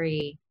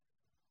very,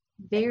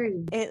 very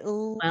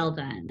well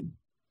done.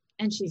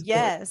 And she's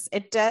yes, gorgeous.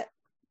 It does.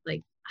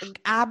 Like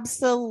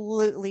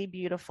absolutely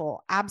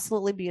beautiful.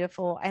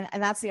 And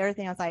that's the other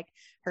thing. I was like,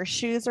 her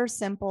shoes are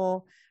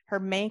simple. Her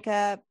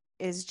makeup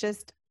is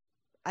just,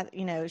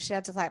 she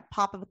had to like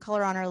pop of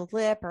color on her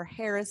lip. Her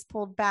hair is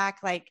pulled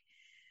back. Like,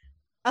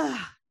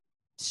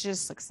 she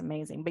just looks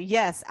amazing. But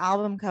yes,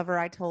 album cover,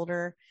 I told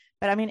her,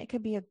 but I mean, it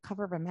could be a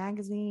cover of a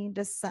magazine,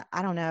 just,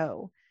 I don't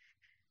know.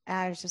 And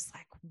I was just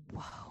like,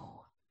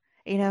 whoa,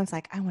 it's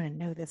like, I want to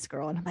know this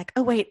girl. And I'm like,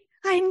 oh wait,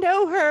 I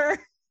know her.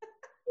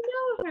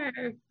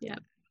 Yeah.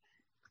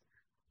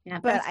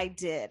 But I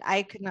did.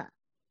 I could not.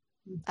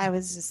 I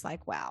was just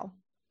like, wow.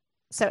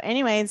 So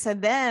anyway, so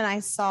then I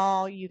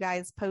saw you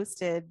guys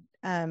posted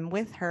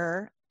with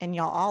her, and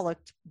y'all all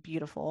looked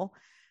beautiful.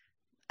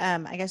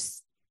 I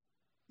guess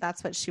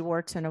that's what she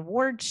wore to an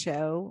award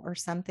show or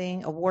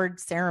something. Award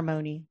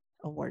ceremony,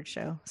 award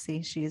show.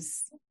 See,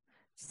 she's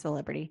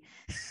celebrity.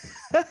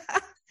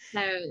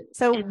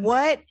 So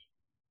what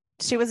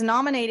she was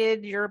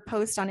nominated, your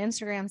post on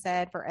Instagram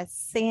said, for a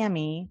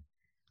Sammy,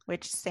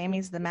 which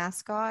Sammy's the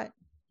mascot.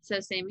 So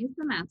Sammy's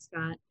the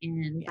mascot,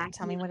 and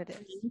tell me what it is.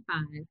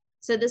 1995.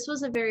 So this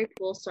was a very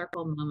full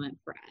circle moment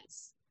for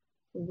us.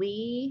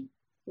 We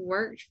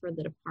worked for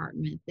the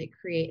department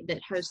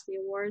that hosts the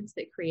awards,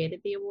 that created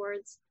the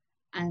awards.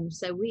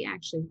 So we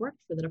actually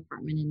worked for the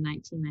department in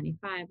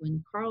 1995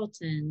 when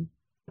Carlton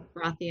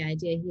brought the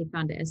idea. He had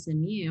gone to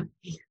SMU.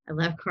 I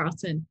love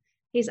Carlton.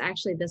 He's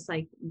actually this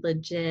like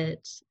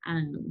legit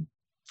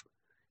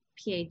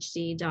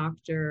PhD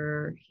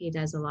doctor. He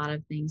does a lot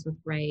of things with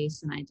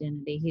race and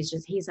identity.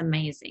 He's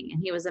amazing.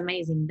 And he was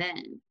amazing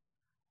then.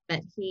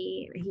 But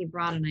he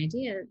brought an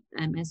idea.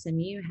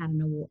 SMU had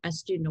a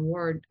student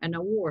award, a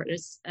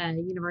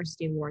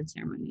university award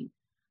ceremony.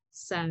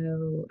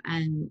 So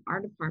our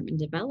department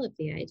developed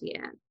the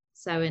idea.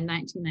 So in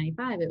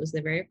 1995, it was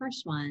the very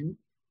first one.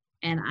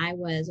 And it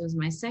was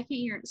my second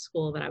year at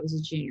school, but I was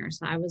a junior.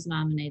 So I was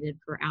nominated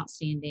for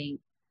Outstanding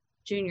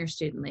Junior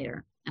Student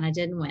Leader. And I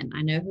didn't win.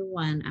 I know who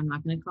won. I'm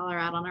not going to call her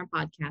out on our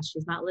podcast.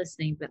 She's not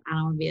listening, but I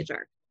don't want to be a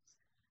jerk.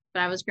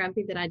 But I was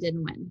grumpy that I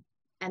didn't win.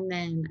 And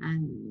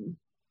then,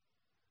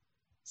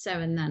 so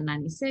in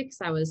 96,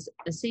 I was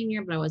a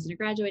senior, but I wasn't a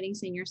graduating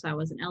senior, so I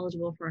wasn't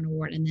eligible for an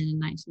award. And then in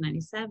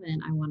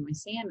 1997, I won my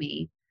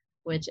Sammy,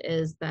 which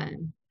is I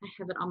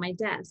have it on my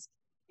desk.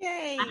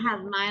 Yay! I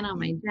have mine on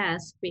my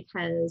desk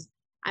because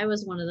I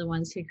was one of the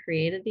ones who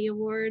created the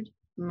award.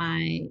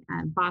 My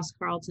boss,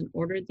 Carlton,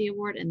 ordered the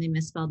award, and they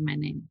misspelled my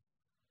name.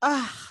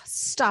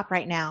 Stop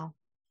right now.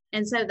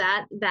 And so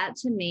that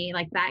to me,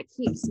 like that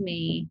keeps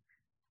me,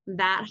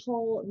 that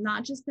whole,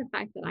 not just the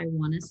fact that I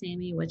won a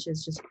Sammy, which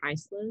is just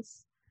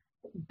priceless,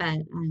 but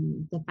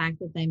the fact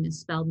that they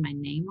misspelled my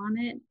name on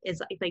it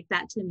is like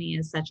that to me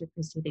is such a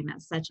Christy thing.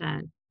 That's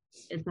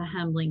it's a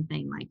humbling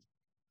thing. Like,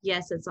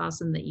 yes, it's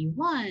awesome that you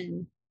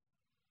won,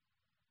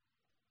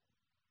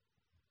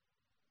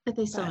 but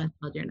they still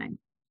misspelled your name,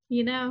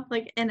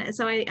 like, and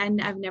so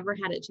I've never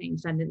had it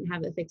changed. I didn't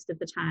have it fixed at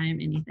the time,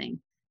 anything.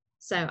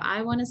 So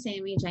I won a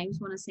Sammy. James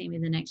won a Sammy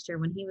the next year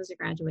when he was a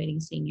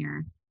graduating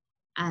senior.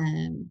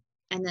 And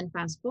then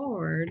fast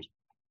forward,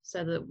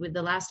 so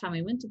the last time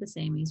we went to the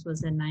Sammys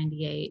was in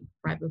 98,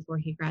 right before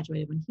he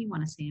graduated, when he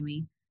won a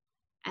Sammy.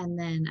 And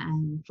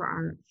then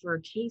for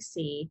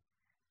Casey,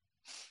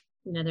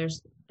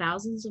 there's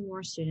thousands of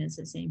more students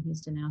at Sam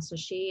Houston now. So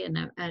she and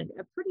a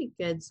pretty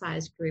good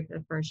sized group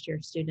of first year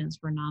students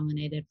were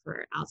nominated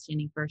for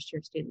Outstanding First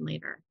Year Student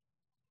Leader.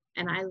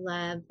 And I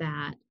love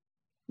that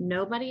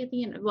nobody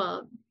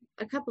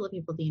a couple of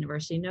people at the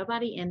university,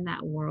 nobody in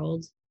that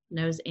world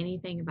knows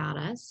anything about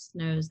us,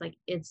 knows like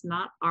it's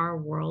not our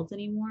world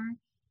anymore,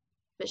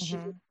 but she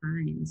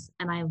defines.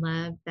 And I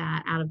love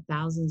that out of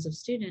thousands of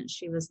students,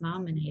 she was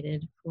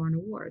nominated for an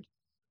award.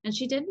 And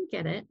she didn't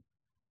get it,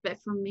 but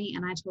for me,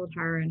 and I told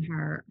her, and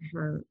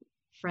her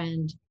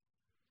friend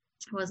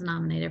was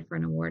nominated for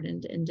an award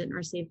and didn't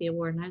receive the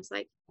award. And I was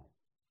like,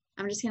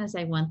 I'm just going to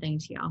say one thing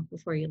to y'all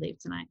before you leave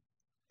tonight.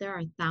 There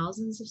are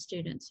thousands of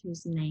students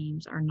whose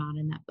names are not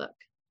in that book.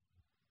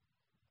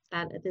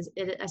 I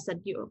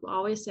said, you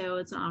always say, oh,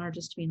 it's an honor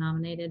just to be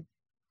nominated.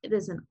 It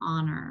is an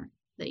honor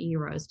that you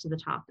rose to the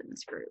top in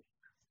this group.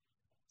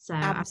 So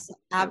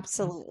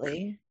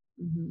absolutely.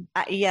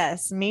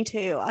 Yes, me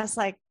too. I was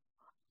like,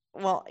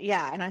 well,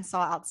 yeah. And I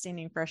saw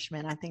Outstanding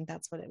Freshman. I think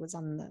that's what it was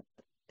on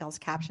y'all's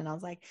caption. I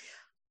was like,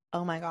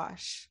 oh my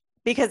gosh,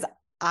 because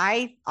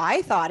I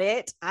thought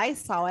it, I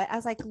saw it. I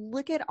was like,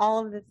 look at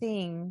all of the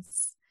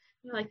things.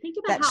 Like, think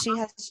about that she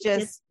has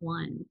just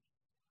won.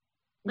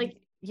 Like,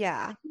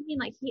 yeah. I mean,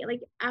 like they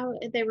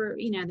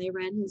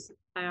read his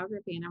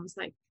biography, and I was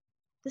like,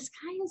 this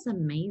guy is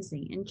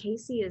amazing. And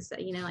Casey is,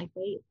 like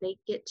they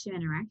get to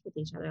interact with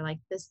each other. Like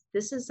this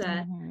is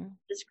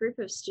this group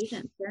of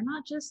students. They're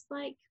not just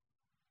like,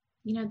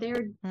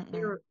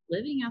 they're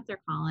living out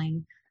their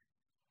calling.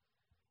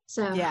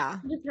 So yeah,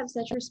 I just have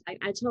such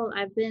respect.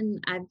 I've been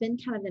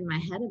kind of in my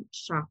head,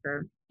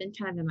 shocker, been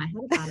kind of in my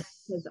head about it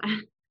because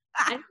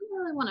I didn't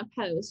really want to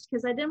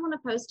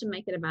post to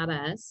make it about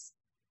us.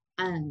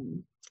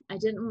 I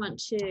didn't want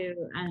to,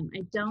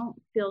 I don't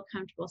feel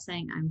comfortable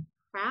saying I'm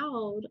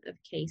proud of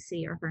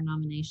Casey or her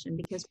nomination,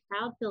 because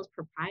proud feels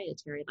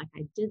proprietary. Like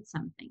I did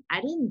something.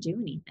 I didn't do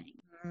anything.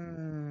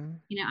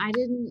 I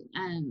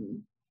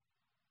didn't,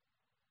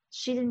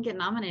 she didn't get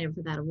nominated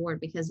for that award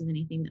because of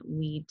anything that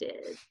we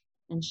did.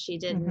 And she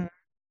didn't,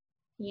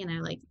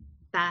 like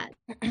that,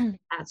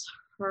 that's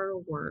her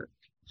work.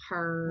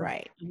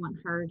 Right. I want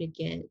her to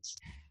get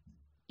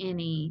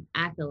any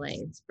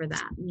accolades for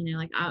that.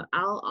 Like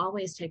I'll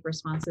always take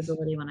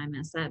responsibility when I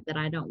mess up, but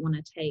I don't want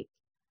to take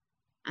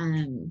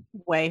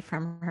away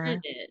from her.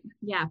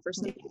 Yeah, for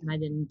something that I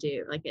didn't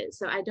do. Like it.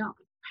 So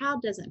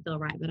proud doesn't feel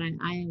right, but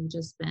I am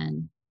just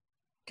been.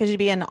 Could you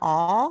be in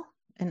awe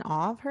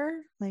of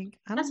her? Like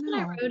that's what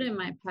I wrote in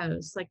my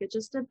post. Like it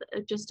just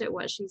at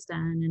what she's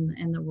done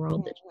in the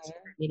world that she's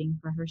creating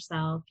for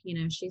herself.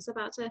 She's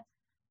about to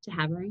to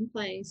have her own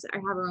place or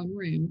have her own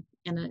room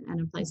in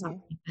a place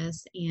on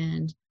campus.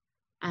 And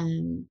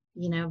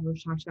you know,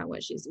 we've talked about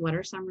what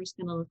her summer's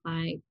going to look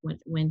like,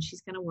 when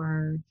she's going to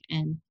work,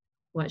 and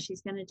what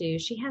she's going to do.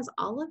 She has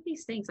all of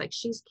these things. Like,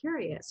 she's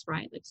curious,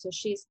 right? Like, so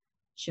she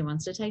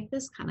wants to take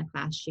this kind of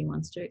class. She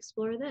wants to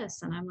explore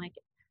this. And I'm like,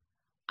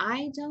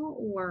 I don't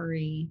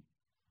worry.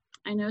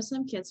 I know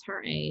some kids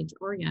her age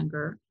or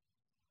younger.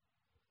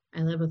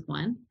 I live with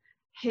one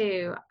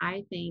who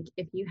I think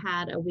if you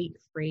had a week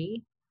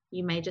free,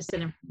 you may just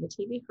sit in front of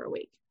the TV for a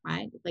week,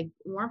 right? Like,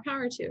 more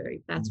power to her.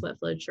 That's what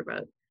floats your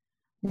boat.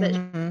 But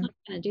she's not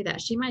going to do that.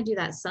 She might do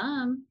that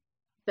some,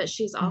 but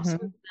she's also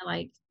going to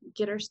like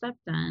get her stuff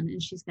done, and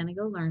she's going to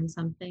go learn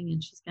something,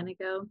 and she's going to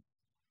go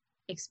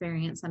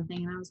experience something.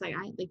 And I was like,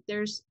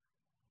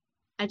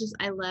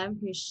 I love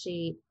who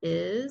she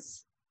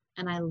is.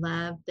 And I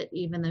love that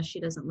even though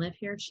she doesn't live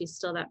here, she's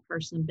still that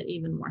person, but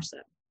even more so.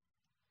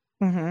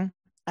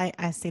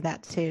 I see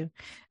that too.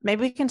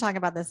 Maybe we can talk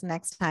about this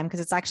next time, because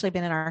it's actually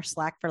been in our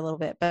Slack for a little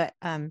bit, but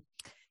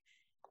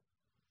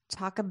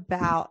talk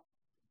about,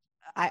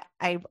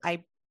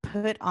 I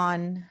put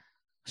on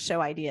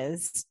show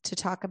ideas to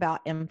talk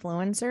about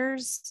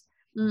influencers,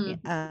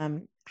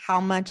 how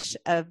much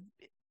of,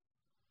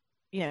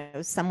 you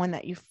know, someone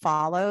that you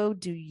follow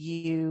do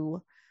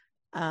you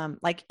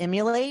like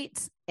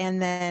emulate,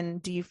 and then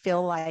do you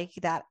feel like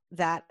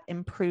that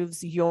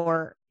improves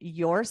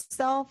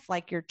yourself,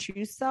 like your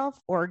true self,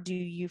 or do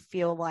you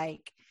feel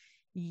like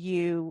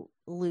you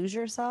lose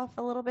yourself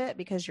a little bit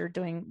because you're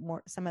doing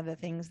more some of the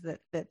things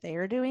that they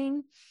are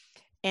doing?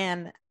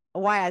 And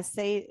why I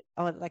say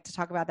I would like to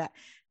talk about that,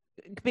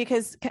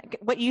 because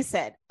what you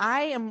said,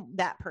 I am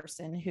that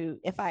person who,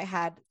 if I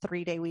had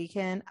 3-day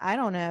weekend, I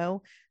don't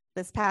know,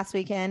 this past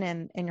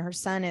weekend, and her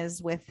son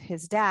is with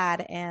his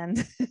dad,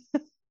 and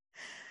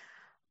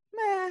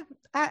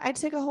I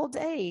took a whole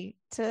day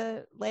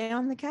to lay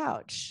on the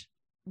couch,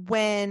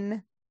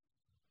 when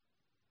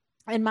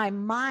in my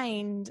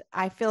mind,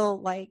 I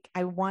feel like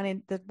I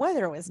wanted, the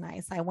weather was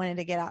nice, I wanted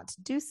to get out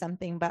to do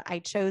something, but I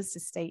chose to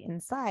stay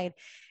inside.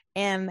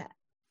 And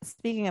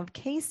speaking of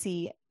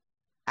Casey,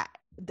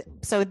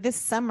 so this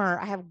summer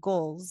I have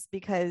goals,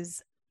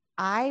 because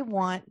I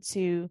want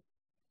to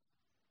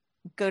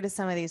go to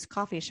some of these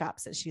coffee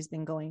shops that she's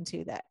been going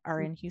to that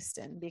are in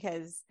Houston,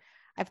 because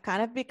I've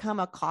kind of become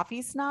a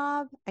coffee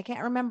snob. I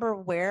can't remember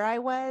where I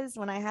was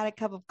when I had a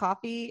cup of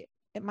coffee.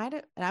 It might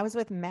have, and I was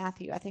with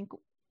Matthew. I think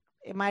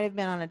it might have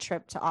been on a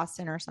trip to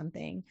Austin or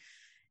something.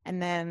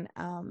 And then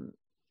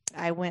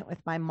I went with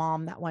my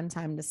mom that one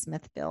time to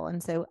Smithville.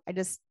 And so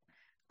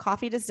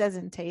coffee just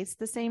doesn't taste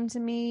the same to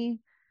me,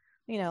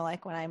 you know,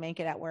 like when I make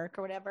it at work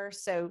or whatever.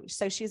 So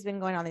she's been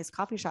going on these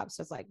coffee shops,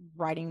 just like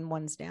writing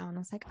ones down. I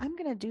was like, I'm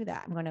going to do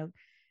that. I'm going to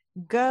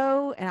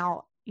go, and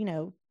I'll, you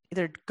know,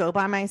 either go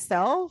by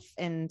myself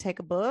and take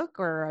a book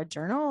or a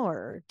journal,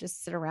 or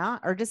just sit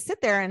around, or just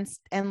sit there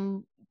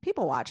and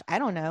people watch. I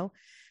don't know.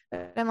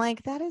 But I'm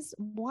like, that is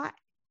what,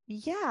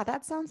 yeah,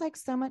 that sounds like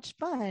so much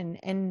fun.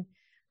 And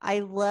I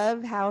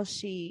love how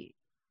she,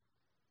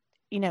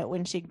 you know,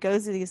 when she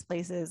goes to these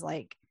places,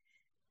 like,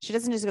 she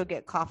doesn't just go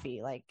get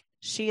coffee. Like,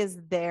 she is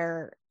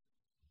there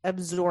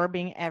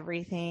absorbing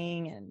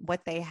everything and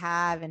what they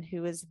have and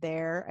who is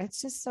there.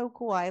 It's just so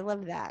cool. I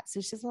love that.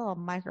 So she's a little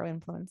micro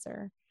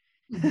influencer.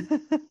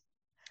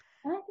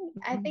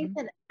 I think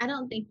that, I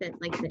don't think that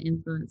like the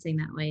influencing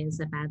that way is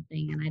a bad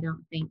thing. And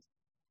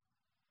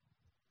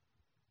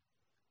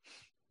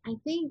I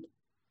think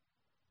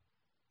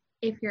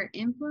if you're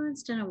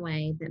influenced in a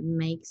way that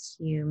makes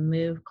you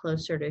move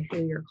closer to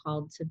who you're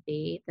called to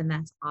be, then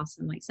that's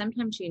awesome. Like,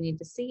 sometimes you need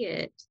to see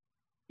it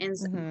and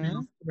someone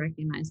else to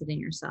recognize it in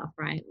yourself,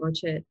 right? Or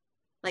to,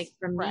 like,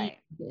 for me,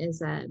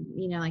 as a,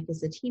 you know, like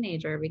as a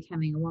teenager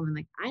becoming a woman,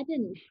 like, I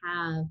didn't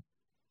have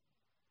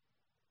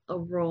a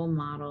role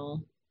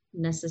model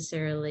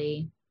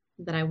necessarily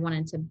that I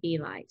wanted to be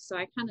like. So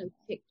I kind of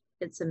picked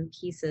bits and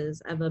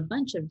pieces of a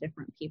bunch of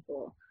different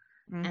people,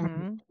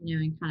 and, you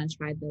know, and kind of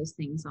tried those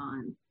things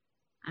on,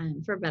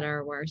 for better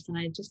or worse.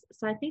 And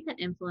so I think that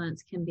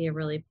influence can be a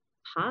really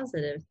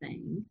positive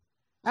thing.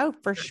 Oh,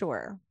 for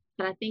sure.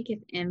 But I think if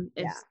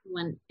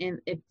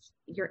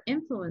you're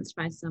influenced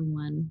by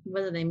someone,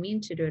 whether they mean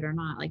to do it or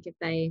not, like if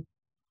they,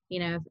 you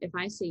know, if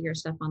I see your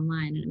stuff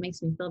online and it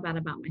makes me feel bad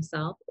about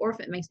myself, or if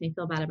it makes me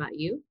feel bad about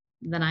you,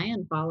 then I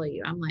unfollow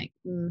you. I'm like,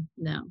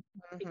 no,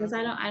 because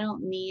I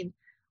don't need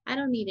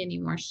any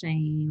more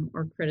shame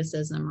or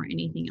criticism or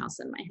anything else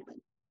in my head.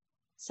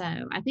 So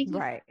I think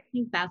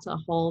that's a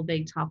whole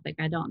big topic.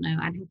 I don't know.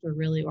 I'd have to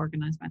really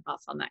organize my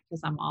thoughts on that,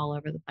 because I'm all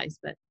over the place.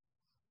 But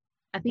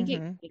I think it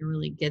can be a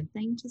really good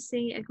thing to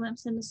see a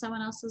glimpse into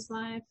someone else's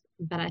life.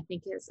 But I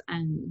think it's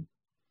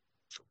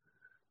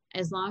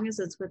as long as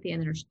it's with the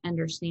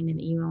understanding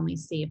that you only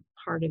see a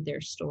part of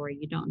their story,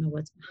 you don't know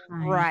what's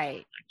behind.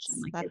 Right.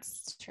 Like,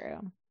 that's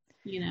true.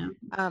 You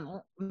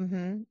know.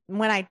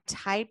 When I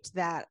typed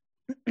that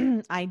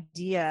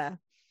idea,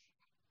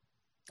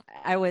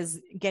 I was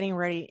getting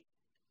ready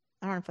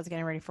I don't know if I was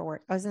getting ready for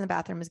work. I was in the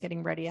bathroom, was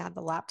getting ready. I had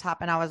the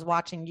laptop and I was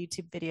watching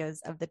YouTube videos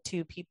of the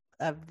two people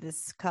of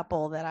this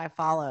couple that I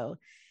follow.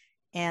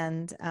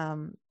 And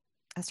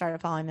I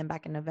started following them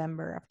back in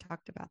November. I've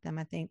talked about them,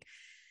 I think.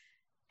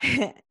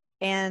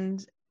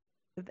 And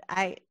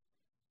I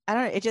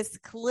don't know, it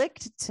just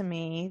clicked to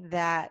me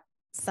that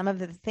some of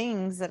the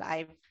things that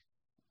I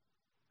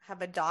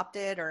have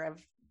adopted or have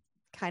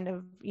kind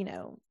of,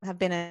 have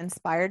been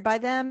inspired by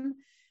them.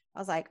 I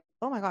was like,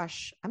 oh my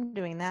gosh, I'm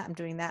doing that. I'm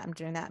doing that. I'm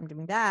doing that. I'm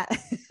doing that.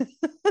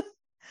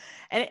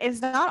 And it's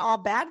not all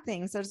bad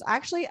things. There's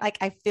actually like,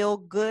 I feel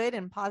good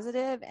and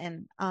positive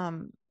and,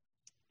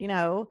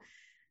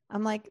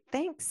 I'm like,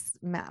 thanks,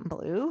 Matt and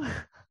Blue.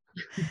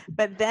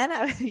 But then,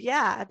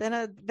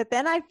 but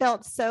then I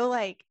felt so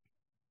like,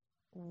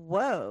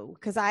 whoa,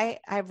 because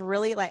I've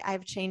really like,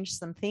 I've changed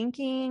some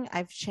thinking.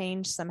 I've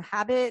changed some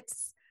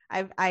habits.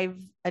 They've,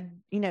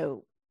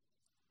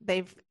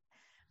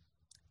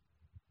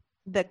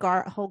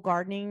 the whole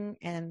gardening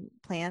and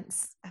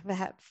plants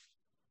have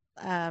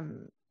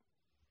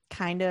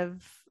kind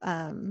of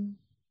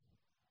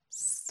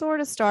sort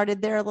of started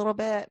there a little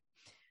bit.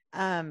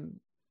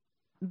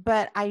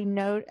 But I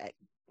know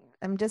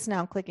I'm just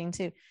now clicking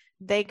too.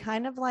 They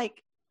kind of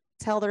like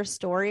tell their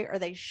story or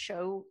they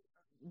show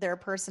their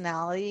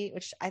personality,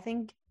 which I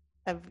think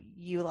of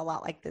you a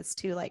lot like this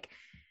too. Like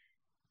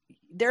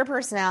their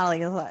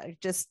personality is like,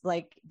 just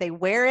like they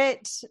wear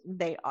it.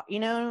 They,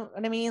 you know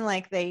what I mean?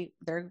 Like they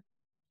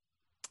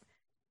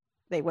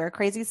wear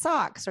crazy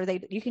socks or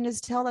you can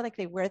just tell that like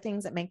they wear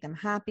things that make them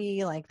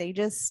happy. Like they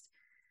just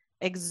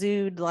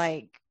exude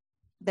like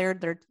their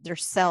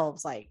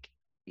selves. Like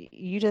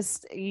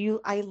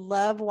I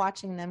love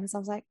watching them because I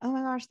was like, oh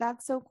my gosh,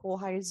 that's so cool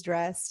how he's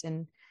dressed.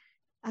 And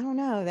I don't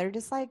know, they're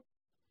just like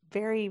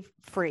very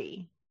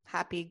free,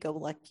 happy go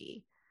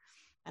lucky.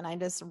 And I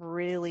just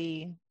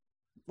really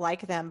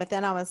like them. But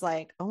then I was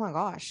like, oh my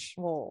gosh,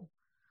 well,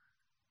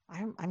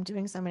 I'm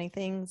doing so many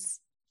things,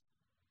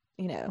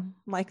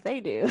 like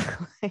they do.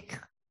 Like,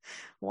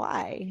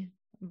 why?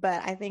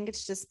 But I think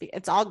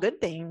it's all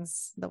good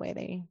things the way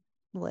they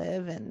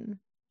live. And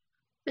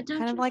but don't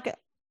kind of like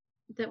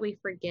that we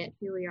forget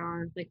who we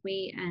are. Like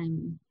I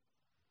don't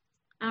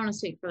want to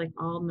speak for like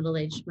all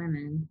middle-aged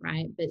women,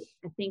 right? But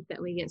I think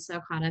that we get so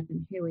caught up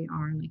in who we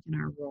are, like in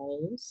our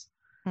roles.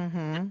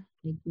 Mm-hmm.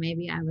 Like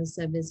maybe I was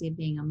so busy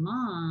being a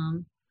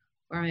mom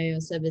or I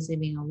was so busy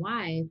being a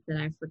wife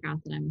that I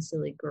forgot that I'm a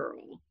silly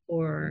girl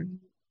or,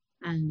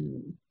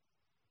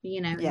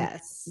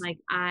 yes, like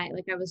I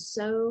was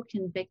so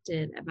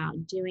convicted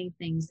about doing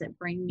things that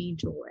bring me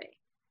joy.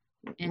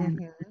 And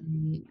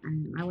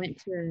I went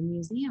to a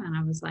museum and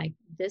I was like,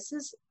 this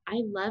is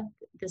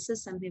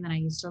something that I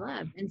used to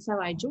love. And so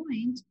I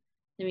joined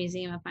the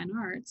Museum of Fine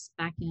Arts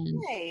back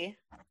in,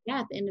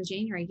 at the end of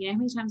January. You know how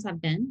many times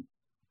I've been?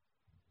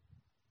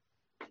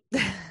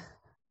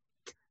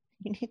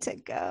 You need to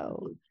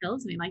go. It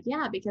kills me. Like,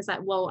 yeah, because I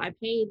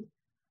paid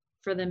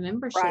for the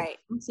membership. Right.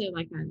 So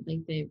like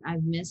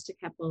I've missed a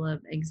couple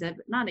of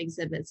not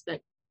exhibits,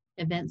 but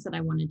events that I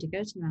wanted to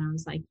go to. And I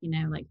was like,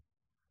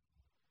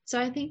 so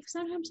I think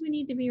sometimes we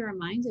need to be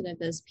reminded of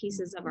those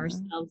pieces of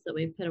ourselves that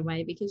we've put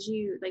away because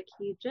we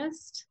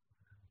just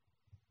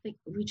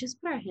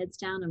put our heads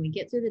down and we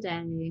get through the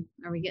day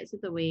or we get through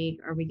the week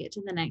or we get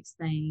to the next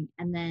thing.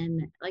 And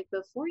then like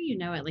before you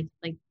know it,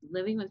 like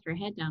living with your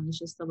head down is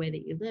just the way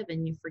that you live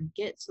and you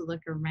forget to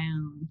look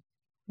around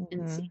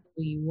and see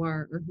who you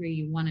were or who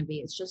you want to be.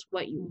 It's just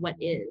what you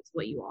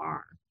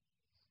are.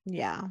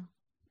 Yeah.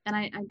 And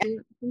I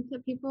do think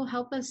that people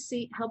help us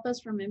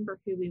remember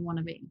who we want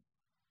to be.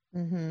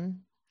 Mm-hmm.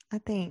 I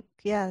think,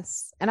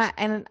 yes. And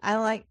I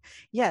like,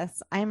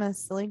 yes, I'm a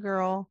silly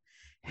girl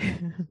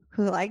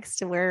who likes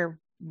to wear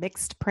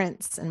mixed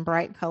prints and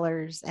bright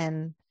colors.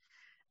 And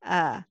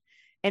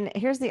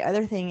here's the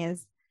other thing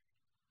is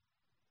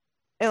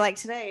like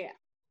today,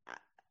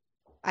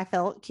 I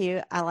felt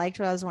cute. I liked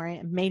what I was wearing.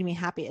 It made me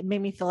happy. It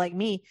made me feel like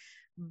me.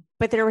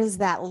 But there was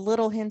that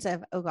little hint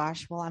of, oh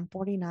gosh, well, I'm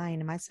 49.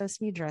 Am I supposed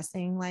to be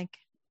dressing like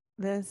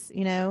this,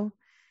 And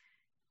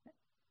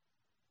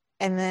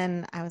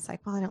then I was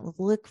like, well, I don't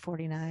look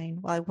 49.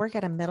 Well, I work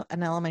at an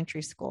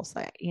elementary school. So,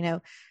 I don't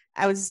know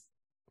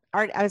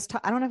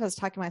if I was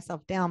talking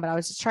myself down, but I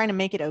was just trying to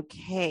make it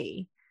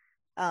okay.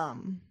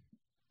 Or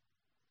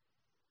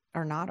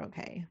not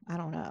okay. I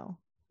don't know.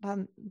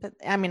 But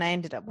I mean, I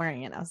ended up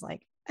wearing it. I was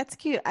like, that's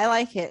cute. I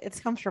like it. It's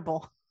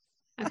comfortable.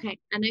 Okay.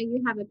 I know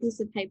you have a piece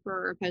of paper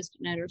or a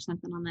Post-it note or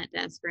something on that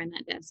desk or in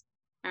that desk.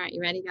 All right. You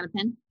ready? Got a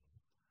pen?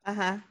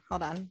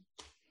 Hold on.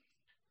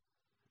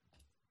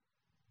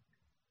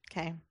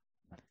 Okay.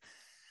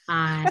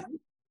 I,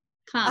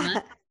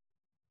 comma.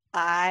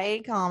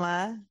 I,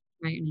 comma.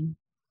 Write your name.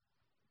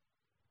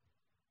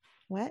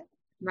 What?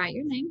 Write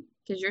your name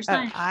because you're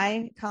signing.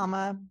 I,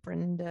 comma,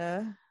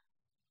 Brenda.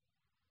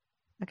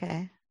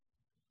 Okay.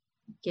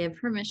 Give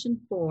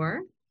permission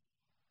for.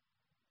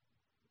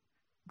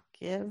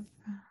 Give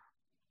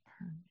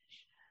permission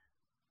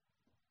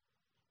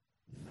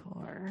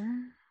for.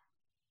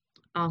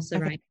 Also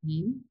write your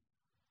name.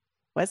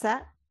 What's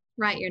that?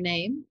 Write your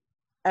name.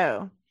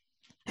 Oh.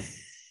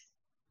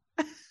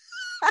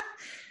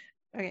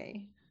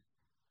 Okay.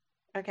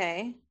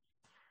 Okay.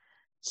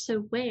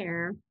 To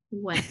wear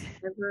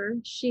whatever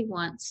she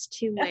wants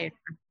to wear.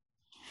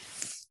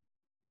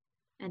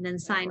 And then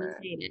sign and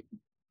date it.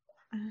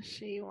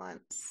 She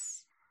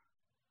wants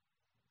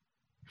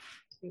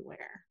to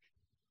wear.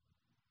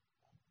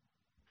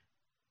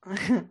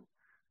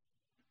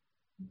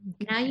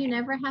 Now you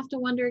never have to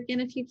wonder again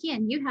if you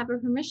can. You have a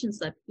permission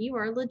slip. You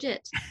are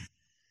legit.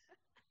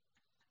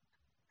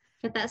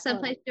 Put that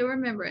someplace you'll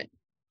remember it.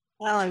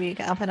 I love you.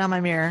 I'll put it on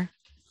my mirror.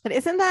 But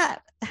isn't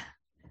that,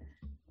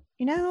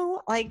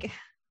 like,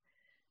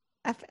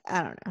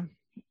 I don't know.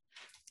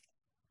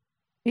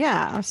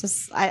 Yeah, I was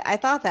just, I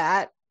thought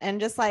that. And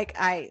just like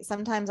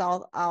sometimes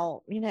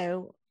I'll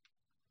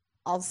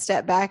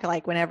step back,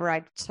 like whenever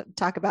I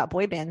talk about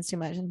boy bands too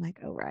much, I'm like,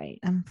 oh, right,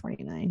 I'm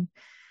 49.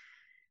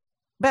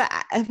 But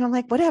I'm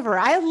like, whatever.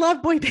 I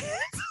love boy bands.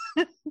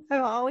 I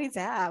always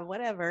have.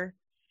 Whatever.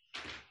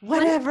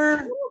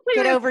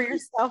 Get over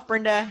yourself,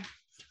 Brenda.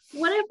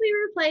 What if we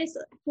replace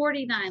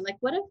 49? Like,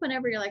 what if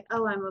whenever you're like,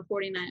 oh, I'm a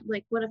 49,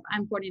 like, what if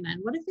I'm 49?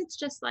 What if it's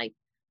just like,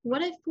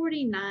 what if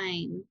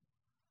 49,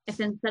 if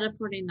instead of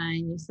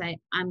 49, you say,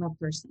 I'm a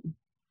person?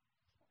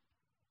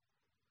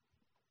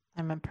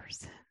 I'm a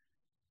person.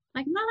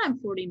 Like, not I'm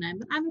 49,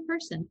 but I'm a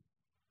person.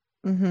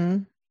 Mm-hmm.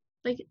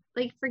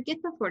 Like forget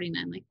the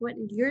 49. Like, what,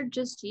 you're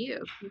just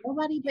you.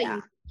 Nobody but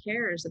you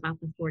cares about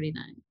the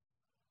 49.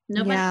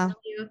 Nobody but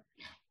you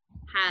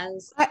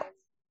has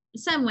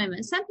some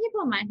women. Some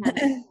people might have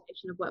an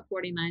expectation of what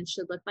 49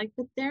 should look like,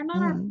 but they're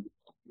not our people,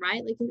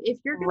 right? Like, if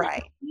you're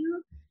gonna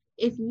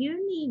if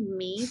you need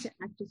me to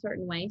act a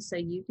certain way so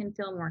you can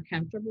feel more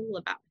comfortable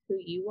about who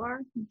you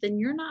are, then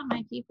you're not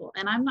my people,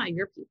 and I'm not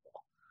your people.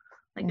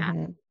 Like,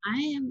 I'm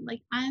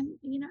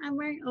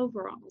wearing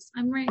overalls.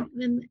 I'm wearing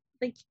them,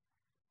 like,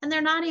 and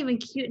they're not even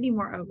cute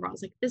anymore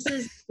overalls. Like, this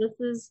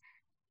is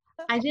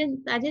I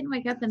didn't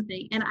wake up and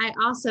think, and I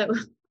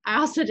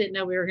also didn't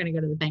know we were going to go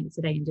to the bank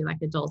today and do like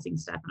adulting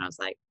stuff. And I was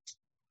like,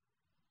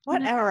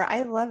 whatever.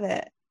 I love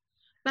it.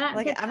 But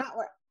I'm not.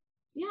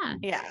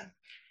 Yeah.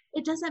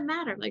 It doesn't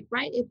matter. Like,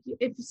 right.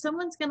 If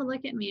someone's going to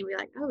look at me and be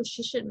like, oh,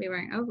 she shouldn't be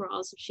wearing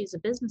overalls if she's a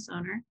business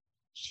owner,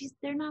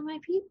 they're not my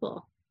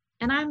people.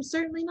 And I'm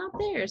certainly not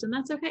theirs. And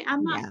that's okay.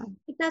 I'm not,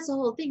 that's the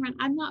whole thing, right?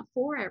 I'm not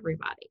for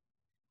everybody.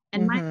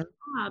 And my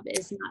job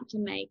is not to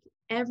make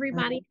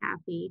everybody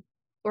happy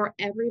or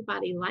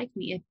everybody like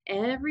me. If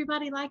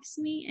everybody likes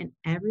me and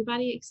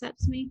everybody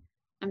accepts me,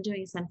 I'm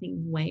doing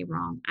something way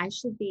wrong. I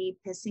should be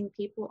pissing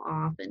people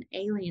off and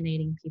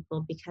alienating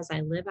people because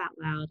I live out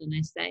loud and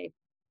I say,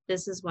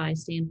 this is what I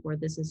stand for.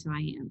 This is who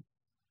I am.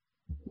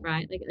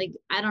 Right? Like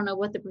I don't know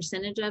what the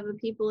percentage of the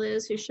people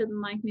is who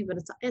shouldn't like me, but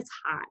it's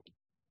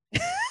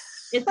high.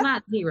 It's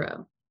not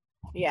 0.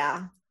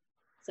 Yeah.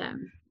 So,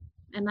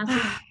 and that's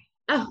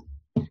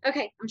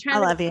okay. I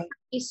love you.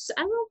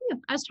 I love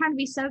you. I was trying to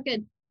be so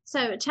good.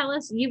 So tell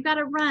us, you've got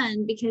to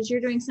run because you're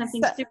doing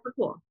something super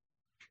cool.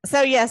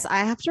 So yes, I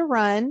have to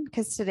run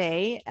because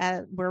today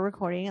we're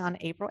recording on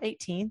April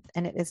 18th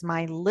and it is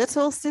my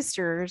little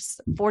sister's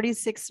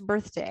 46th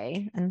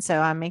birthday. And so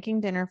I'm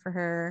making dinner for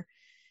her,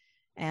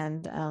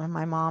 and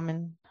my mom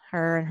and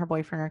her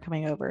boyfriend are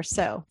coming over.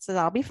 So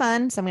that'll be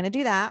fun. So I'm going to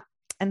do that.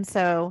 And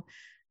so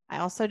I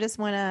also just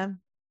want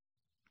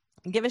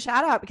to give a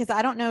shout out because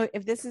I don't know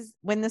if this is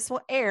when this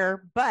will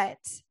air, but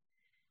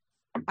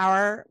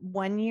our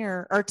 1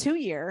 year or 2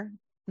 year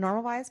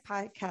Normal Bias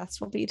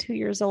podcast will be 2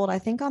 years old. I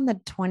think on the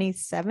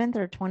 27th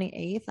or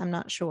 28th. I'm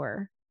not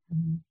sure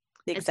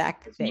the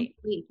exact date.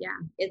 Week, yeah.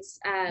 It's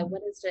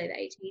what is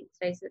today? The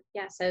 18th.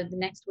 Yeah. So the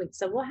next week.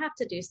 So we'll have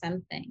to do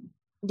something.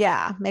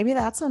 Yeah. Maybe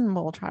that's when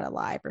we'll try to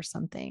live or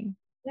something.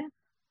 Yeah.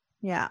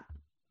 Yeah.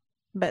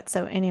 But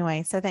so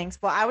anyway, so thanks.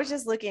 Well, I was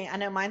just looking. I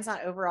know mine's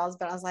not overalls,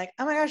 but I was like,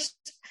 oh my gosh,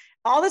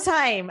 all the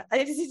time.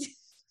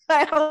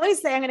 I always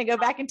say I'm going to go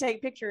back and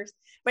take pictures,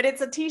 but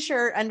it's a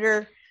t-shirt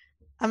under.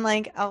 I'm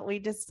like,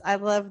 I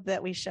love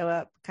that we show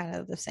up kind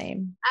of the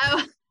same.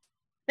 Oh,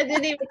 I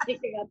didn't even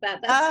think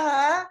about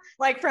that.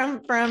 Like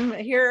from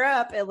here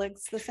up, it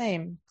looks the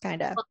same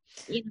kind of. Well,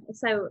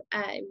 so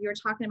you were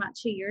talking about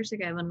 2 years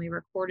ago when we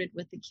recorded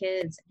with the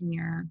kids in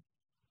your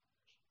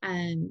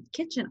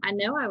kitchen. I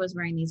know I was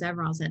wearing these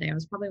overalls that day. I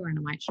was probably wearing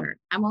a white shirt.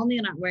 I'm only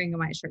not wearing a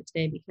white shirt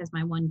today because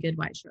my one good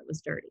white shirt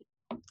was dirty.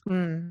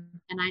 And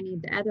I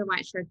need the other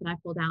white shirt that I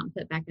pulled out and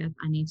put back up.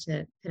 I need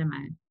to put in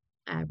my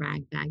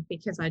rag bag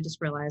because I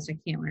just realized I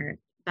can't wear it.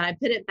 But I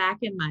put it back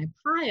in my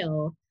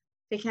pile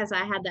because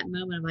I had that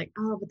moment of like,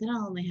 oh, but then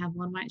I'll only have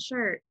one white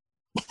shirt.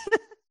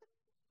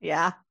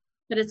 Yeah.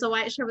 But it's a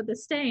white shirt with a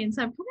stain.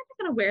 So I'm probably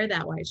not going to wear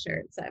that white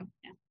shirt. So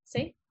yeah.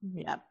 See?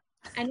 Yep.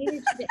 I needed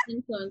you to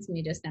influence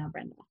me just now,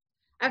 Brenda.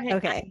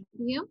 Okay.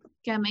 You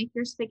go make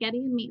your spaghetti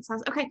and meat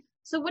sauce. Okay.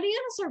 So what are you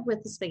going to serve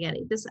with the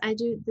spaghetti?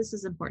 This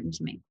is important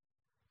to me.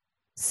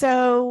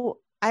 So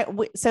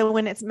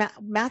when it's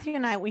Matthew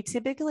and I, we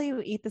typically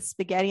eat the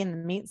spaghetti and the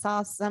meat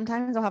sauce.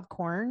 Sometimes I'll have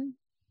corn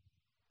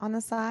on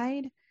the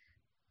side.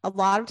 A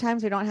lot of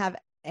times we don't have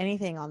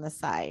anything on the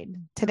side.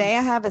 Today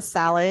I have a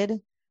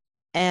salad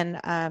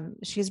and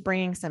she's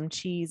bringing some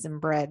cheese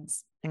and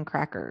breads and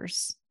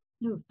crackers.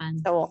 Ooh, fun.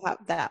 So we'll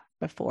have that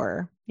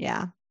before.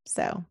 Yeah.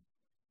 So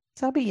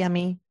it'll be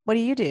yummy. What do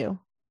you do?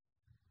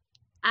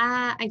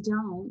 I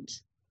don't,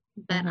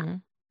 but Mm-hmm.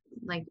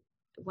 like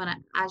when I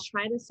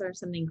try to serve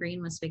something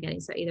green with spaghetti,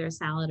 so either a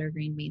salad or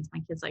green beans.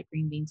 My kids like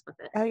green beans with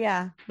it. Oh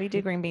yeah, we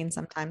do green beans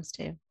sometimes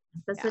too.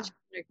 That's Yeah. such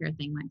a care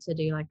thing, like to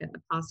do like a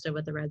pasta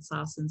with a red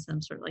sauce and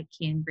some sort of like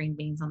canned green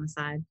beans on the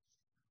side.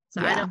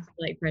 So I Yeah. don't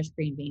like fresh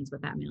green beans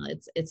with that meal.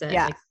 It's a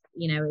Yeah. like,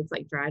 it's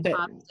like dried But-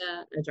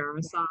 pasta, a jar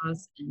of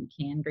sauce, and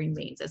canned green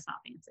beans. It's not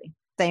fancy.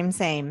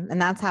 Same.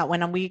 And that's how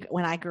when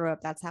I grew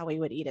up, that's how we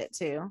would eat it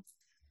too.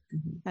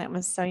 Mm-hmm. And it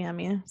was so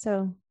yummy.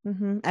 So,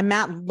 and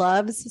Matt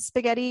loves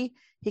spaghetti.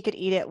 He could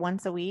eat it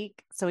once a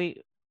week. So I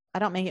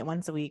don't make it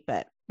once a week,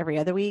 but every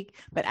other week.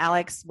 But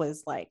Alex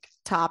was like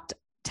tapped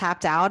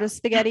out of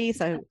spaghetti.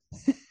 So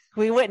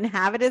we wouldn't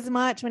have it as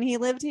much when he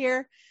lived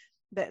here.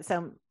 But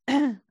so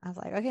I was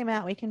like, okay,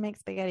 Matt, we can make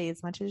spaghetti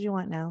as much as you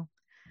want now.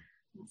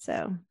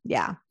 So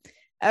yeah.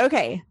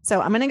 Okay.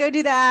 So I'm going to go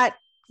do that.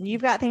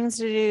 You've got things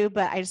to do,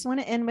 but I just want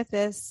to end with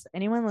this.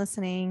 Anyone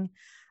listening,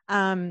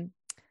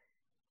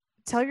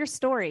 tell your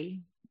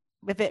story.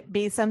 If it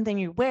be something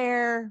you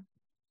wear,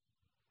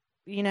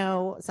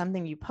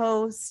 something you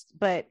post,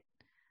 but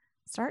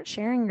start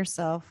sharing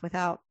yourself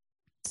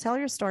tell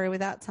your story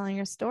without telling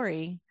your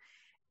story.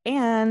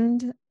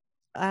 And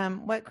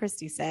what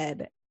Christy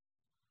said,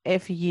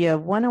 if you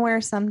want to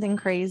wear something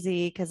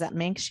crazy because that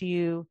makes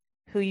you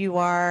who you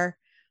are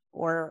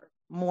or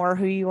more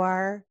who you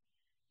are,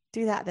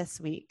 do that this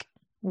week.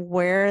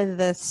 Wear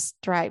the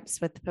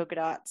stripes with the polka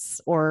dots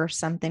or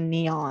something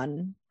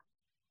neon.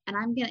 And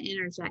I'm going to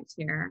interject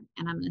here,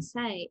 and I'm going to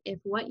say, if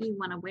what you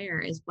want to wear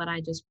is what I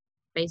just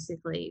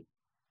basically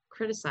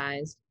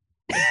criticized,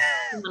 what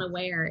you want to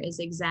wear is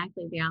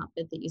exactly the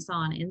outfit that you saw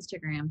on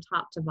Instagram,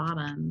 top to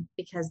bottom,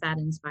 because that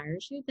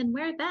inspires you, then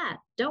wear that.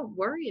 Don't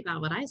worry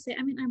about what I say.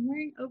 I mean, I'm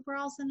wearing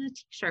overalls and a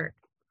t-shirt.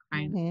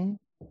 Right? Mm-hmm.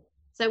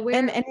 So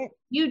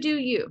you do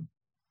you.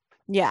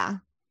 Yeah.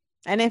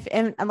 And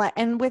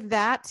with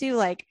that too,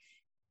 like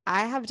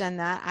I have done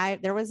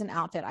that. There was an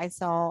outfit I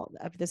saw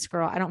of this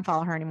girl. I don't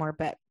follow her anymore,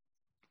 but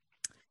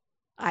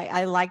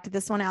I liked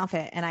this one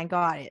outfit and I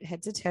got it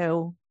head to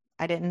toe.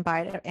 I didn't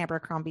buy it at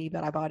Abercrombie,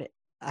 but I bought it.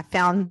 I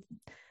found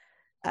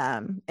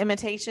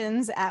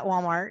imitations at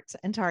Walmart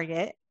and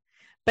Target,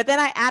 but then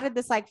I added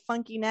this like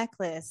funky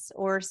necklace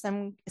or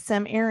some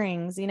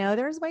earrings.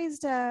 There's ways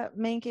to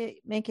make it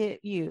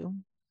you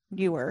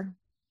were.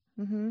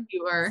 Mm-hmm.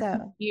 You were.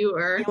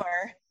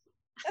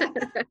 All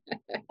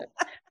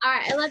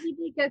right. I love you,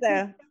 Nico.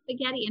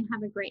 Spaghetti and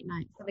have a great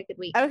night. Have a good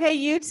week. Okay.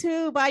 You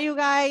too. Bye, you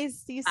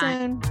guys. See you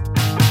soon.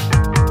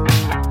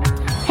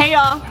 Hey,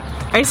 y'all.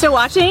 Are you still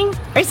watching?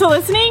 Are you still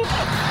listening?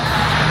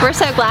 We're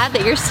so glad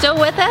that you're still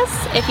with us.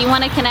 If you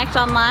want to connect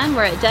online,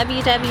 we're at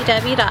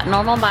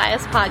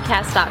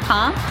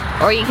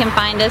www.normalbiaspodcast.com, or you can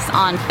find us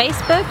on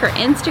Facebook or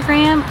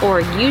Instagram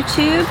or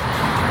YouTube.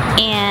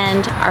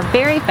 And our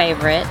very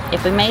favorite,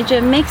 if we made you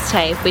a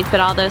mixtape, we put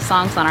all those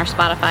songs on our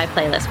Spotify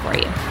playlist for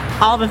you.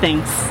 All the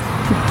things.